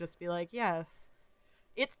kettle and just be like, "Yes,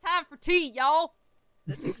 it's time for tea, y'all."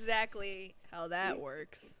 That's exactly how that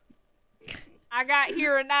works. I got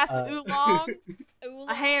here a nice oolong,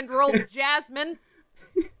 a hand rolled jasmine.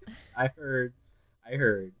 I heard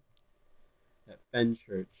that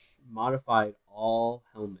Fenchurch modified all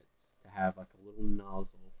helmets to have like a little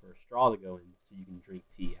nozzle for a straw to go in so you can drink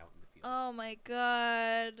tea out in the field. Oh my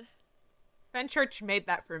god. Fenchurch made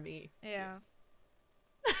that for me. Yeah.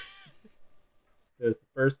 It was the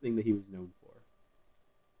first thing that he was known for.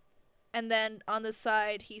 And then on the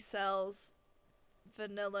side he sells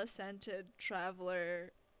vanilla scented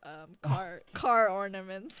Traveler car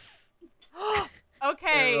ornaments.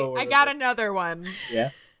 Okay, I got another one.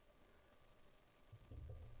 Yeah.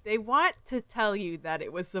 They want to tell you that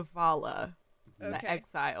it was Zavala that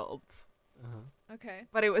exiled. Okay.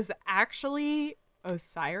 But it was actually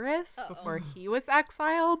Osiris before he was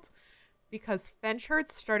exiled, because Fenchurch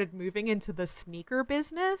started moving into the sneaker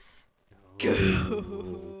business.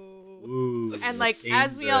 Ooh, and like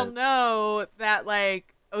as we all know, that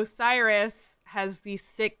like Osiris has these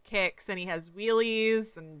sick kicks, and he has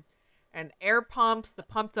wheelies and air pumps, the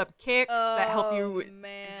pumped up kicks that help you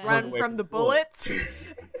run from the bullets.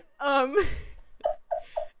 And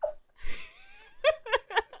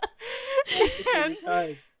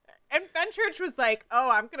Fenchurch was like, "Oh,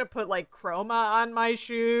 I'm gonna put like chroma on my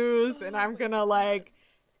shoes, and I'm gonna like."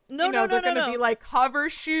 They're gonna be like hover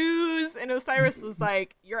shoes, and Osiris was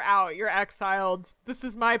like, "You're out. You're exiled. This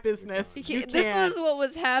is my business. This was what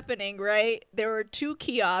was happening, right? There were 2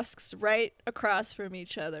 kiosks right across from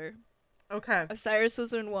each other. Okay. Osiris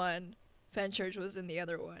was in one, Fenchurch was in the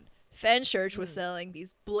other one. Fenchurch was selling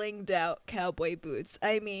these blinged out cowboy boots.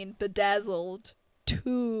 I mean, bedazzled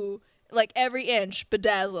to like every inch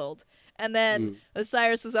bedazzled. And then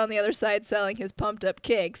Osiris was on the other side selling his pumped up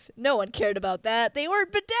kicks. No one cared about that. They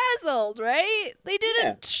weren't bedazzled, right? They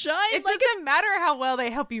didn't shine. It doesn't matter how well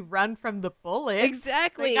they help you run from the bullets.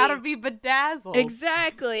 Exactly. They gotta be bedazzled.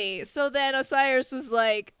 Exactly. So then Osiris was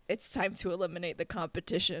like, it's time to eliminate the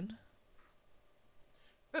competition.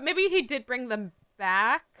 But maybe he did bring them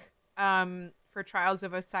back for Trials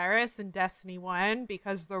of Osiris and Destiny 1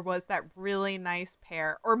 because there was that really nice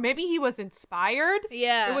pair. Or maybe he was inspired.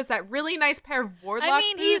 Yeah. It was that really nice pair of Warlock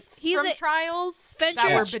boots he's from Trials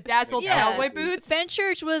that were bedazzled cowboy boots.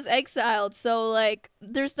 Fenchurch was exiled, so, like,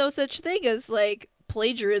 there's no such thing as, like,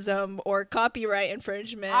 plagiarism or copyright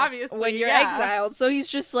infringement. Obviously, when you're exiled. So he's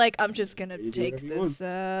just like, I'm just gonna take this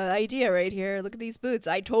idea right here. Look at these boots.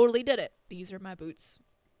 I totally did it. These are my boots.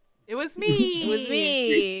 It was me. It was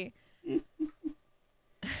me.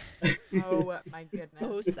 Oh my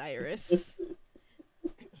goodness. Osiris.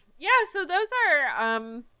 Yeah, so those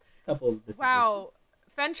are couple of wow.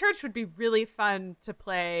 Fenchurch would be really fun to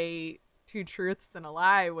play Two Truths and a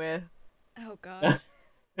Lie with. Oh god.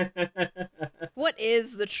 What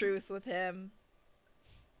is the truth with him?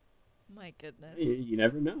 My goodness. You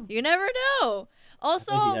never know. You never know.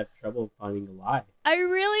 Also, you'd have trouble finding a lie. I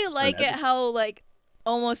really like it how, like,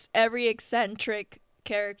 almost every eccentric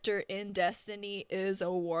character in Destiny is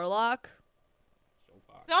a warlock. So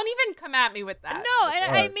far. Don't even come at me with that. No,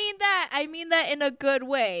 and I mean that in a good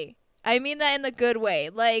way.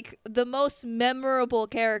 Like, the most memorable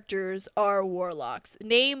characters are warlocks.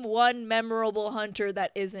 Name one memorable hunter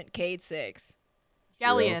that isn't Cade 6.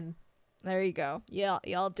 Galleon. There you go.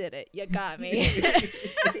 Y'all did it. You got me.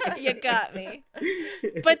 You got me.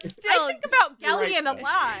 But still, I think about Galleon right. a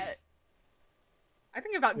lot. I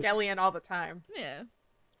think about Galleon all the time. yeah.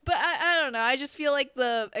 But I don't know. I just feel like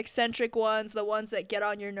the eccentric ones, the ones that get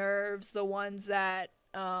on your nerves, the ones that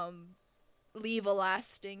leave a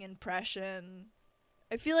lasting impression,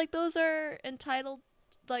 I feel like those are entitled,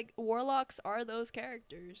 like, warlocks are those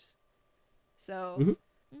characters. So,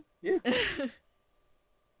 Yeah.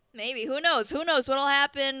 maybe. Who knows? Who knows what'll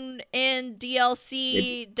happen in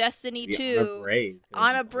DLC Destiny 2?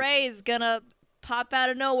 Anna Bray is gonna pop out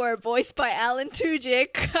of nowhere, voiced by Alan Tudyk.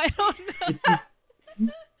 I don't know.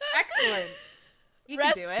 Excellent. You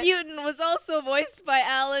can do it. Rasputin was also voiced by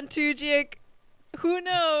Alan Tudyk. Who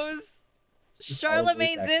knows?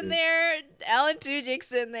 Charlemagne's in there. Alan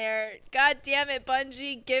Tudyk's in there. God damn it,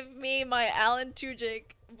 Bungie. Give me my Alan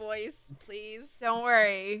Tudyk voice, please. Don't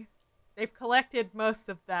worry. They've collected most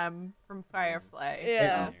of them from Firefly.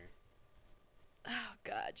 Yeah. Oh,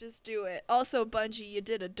 God. Just do it. Also, Bungie, you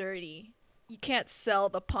did a dirty. You can't sell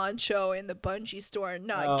the poncho in the Bungie store and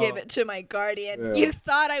not give it to my guardian. Yeah. You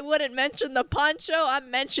thought I wouldn't mention the poncho?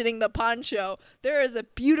 I'm mentioning the poncho. There is a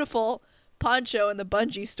beautiful poncho in the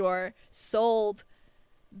Bungie store sold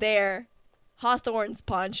there. Hawthorne's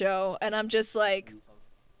poncho. And I'm just like,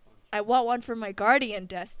 I want one for my guardian,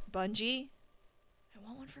 Bungie. I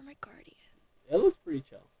want one for my guardian. It looks pretty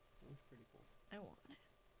chill. It looks pretty cool. I want it.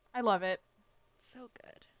 I love it. So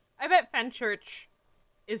good. I bet Fenchurch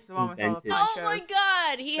is the one with all the Invented. ponchos. Oh my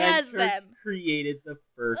god, he has Fenchurch them. created the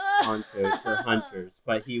first ponchos for hunters,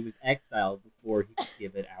 but he was exiled before he could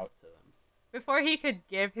give it out to them. Before he could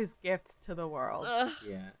give his gifts to the world.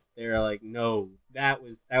 Yeah, they're like, no, that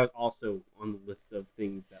was also on the list of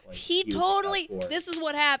things that like He was totally. exiled for. This is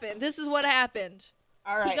what happened.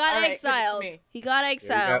 All right, He got all right, exiled. give it to me. He got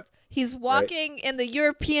exiled. He's walking in the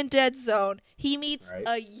European dead zone. He meets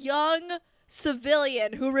a young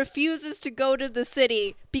civilian who refuses to go to the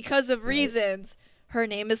city because of reasons. Her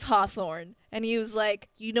name is Hawthorne. And he was like,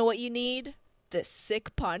 you know what you need? This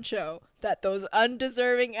sick poncho that those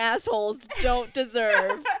undeserving assholes don't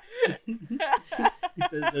deserve. He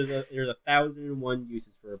says there's 1,001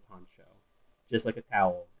 uses for a poncho, just like a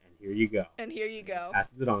towel, and here you go. And here you go.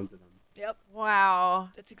 Passes it on to them. Yep. Wow.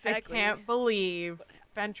 That's exactly. I can't believe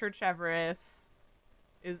Fenchurch Everis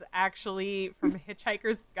is actually from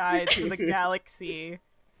Hitchhiker's Guide to the Galaxy.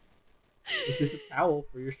 It's just a towel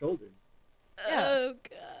for your shoulders. Oh,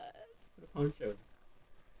 God. Put a poncho.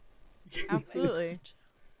 Absolutely.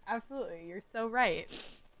 Absolutely. You're so right.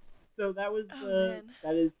 So that was man.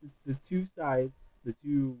 that is the two sides, the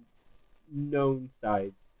two known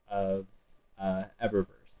sides of Eververse.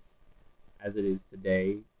 As it is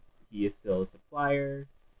today, he is still a supplier,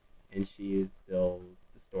 and she is still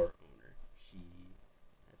the store owner. She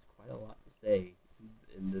has quite a lot to say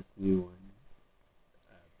in this new one.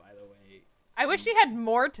 By the way, I wish she had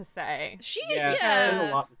more to say. She there's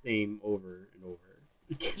a lot the same over and over.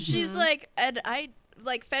 She's like, and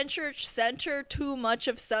like Fenchurch sent her too much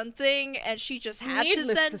of something, and she just had Needless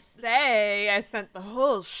to send. to say, I sent the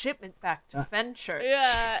whole shipment back to Fenchurch.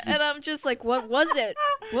 Yeah, and I'm just like, what was it?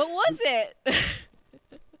 What was it?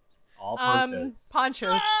 All ponchos.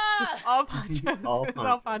 Ponchos. Just all ponchos. All It was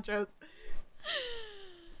all ponchos.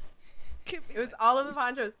 Give me It was all of the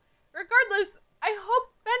ponchos. Regardless, I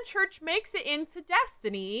hope Fenchurch makes it into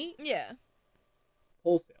Destiny yeah.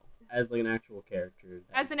 Wholesale. As like an actual character.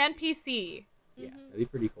 as an NPC. Yeah, Mhm. that'd be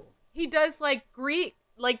pretty cool. He does like Greek,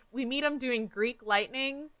 like we meet him doing Greek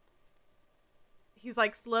lightning. He's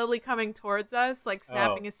like slowly coming towards us, like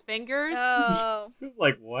snapping Oh. his fingers. Oh,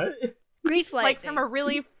 Like what? Grease lightning. Like from a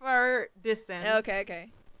really far distance.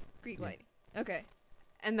 Okay. Greek Yeah. lightning. Okay.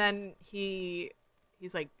 And then he's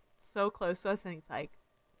like so close to us, and he's like,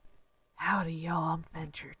 "Howdy, y'all. I'm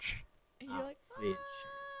Fenchurch." And you're like, Fenchurch.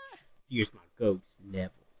 "Ah." Here's my ghost,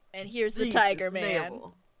 Neville. And here's the This Tiger is Man.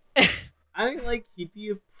 Neville. I think like he'd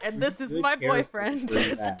be a And this is good my character boyfriend. to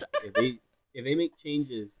bring back. if they make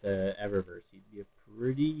changes to Eververse, he'd be a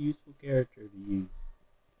pretty useful character to use.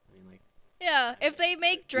 I mean, like Yeah, if they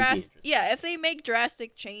make interesting. if they make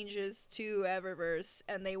drastic changes to Eververse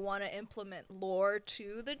and they want to implement lore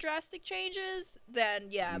to the drastic changes,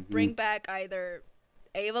 then yeah, Mhm. bring back either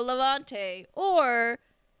Ava Levante or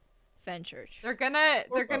Fenchurch. They're gonna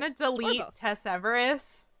Or delete both. Tess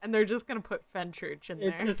Everis, and they're just gonna put Fenchurch in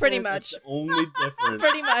it's there. just Pretty that's much. the only difference.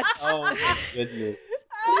 Pretty much. Oh my goodness.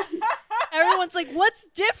 Everyone's like, "What's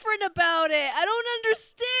different about it? I don't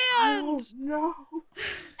understand." no.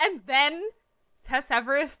 And then Tess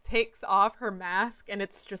Everis takes off her mask, and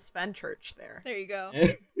it's just Fenchurch there. There you go.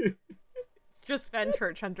 It's just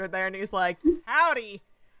Fenchurch under there, and he's like, "Howdy,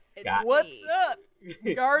 It's Got what's me up,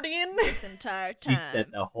 Guardian?" this entire She time.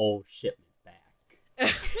 sent the whole shipment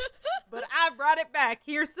back. But I brought it back.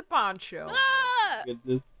 Here's the poncho. Ah!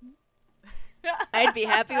 Goodness. I'd be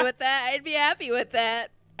happy with that.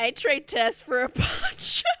 I'd trade Tess for a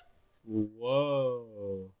poncho.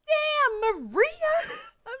 Whoa. Damn, Maria.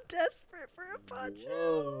 I'm desperate for a poncho.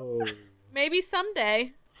 Whoa. Maybe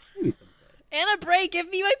someday. Maybe someday. Anna Bray, give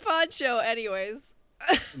me my poncho. Anyways.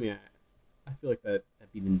 I mean, I feel like that'd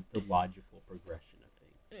be the logical progression of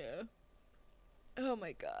things. Yeah. Oh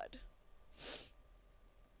my god.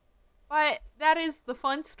 But that is the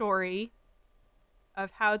fun story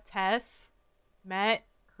of how Tess met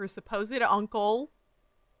her supposed uncle,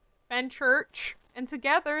 Fenchurch, and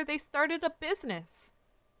together they started a business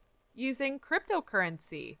using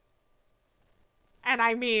cryptocurrency. And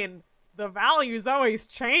I mean, the value's always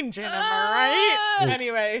changing, am I right?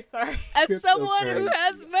 Anyway, sorry. As someone who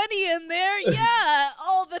has Cryptocurrency. money in there, yeah,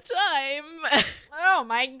 all the time. Oh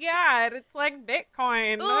my god, it's like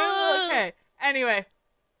Bitcoin. Okay. Anyway,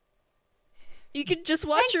 You can just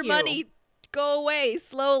watch Thank your you. money go away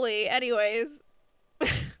slowly. Anyways.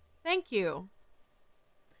 thank you.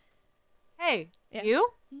 Hey, Yeah.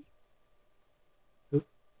 you? Who?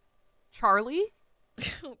 Charlie?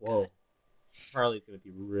 Oh, Whoa. God. Charlie's gonna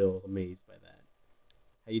be real amazed by that.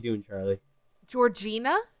 How you doing, Charlie?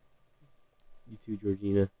 Georgina? You too,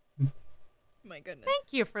 Georgina. My goodness.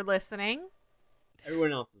 Thank you for listening.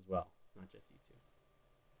 Everyone else as well, not just you two.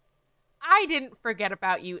 I didn't forget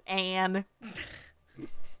about you, Anne.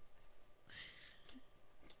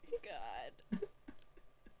 God.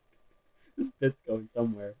 This bit's going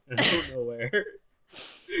somewhere, and I don't know where.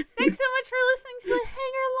 Thanks so much for listening to the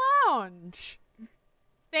Hanger Lounge.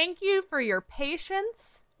 Thank you for your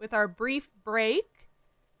patience with our brief break.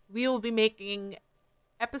 We will be making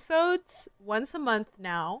episodes once a month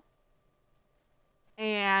now.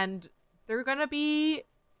 And they're going to be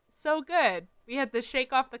so good. We had to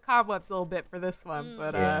shake off the cobwebs a little bit for this one,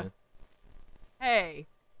 but Yeah. hey.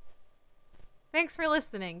 Thanks for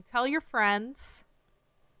listening. Tell your friends.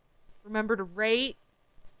 Remember to rate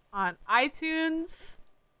on iTunes.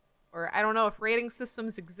 Or I don't know if rating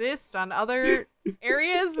systems exist on other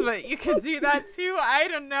areas, but you can do that too. I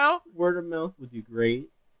don't know. Word of mouth would do great.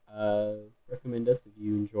 Recommend us if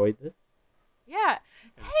you enjoyed this. Yeah.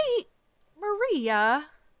 Hey, Maria,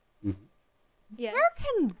 Yes.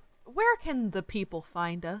 where can the people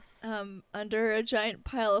find us? Under a giant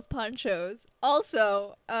pile of ponchos.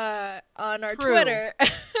 Also, on our True. Twitter,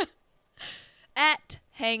 at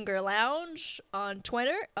Hanger Lounge on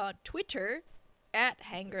Twitter, at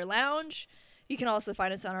Hanger Lounge. You can also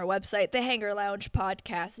find us on our website,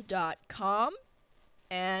 thehangerloungepodcast.com,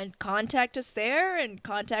 and contact us there, and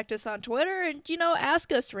contact us on Twitter, and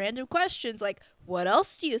ask us random questions like, what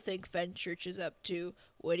else do you think Fenchurch is up to?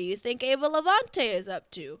 What do you think Ava Levante is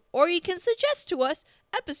up to? Or you can suggest to us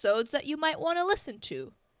episodes that you might want to listen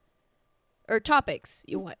to, or topics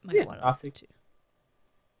you might want to listen to.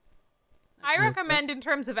 I recommend, in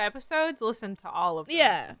terms of episodes, listen to all of them.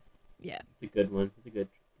 Yeah. It's a good one. It's a good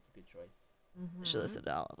choice. Mm-hmm. You should listen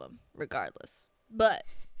to all of them, regardless. But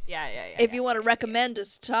Yeah. if you want to recommend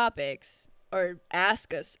us topics or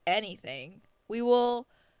ask us anything, we will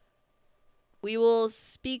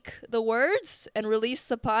speak the words and release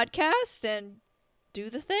the podcast and do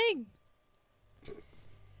the thing.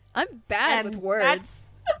 I'm bad with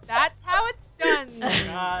words. That's how it's done,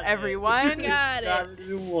 everyone. Got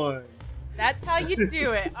it. That's how you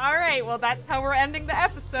do it. All right, well, that's how we're ending the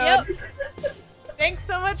episode. Yep. Thanks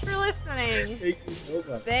so much for listening. Thank you so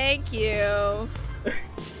much. Thank you.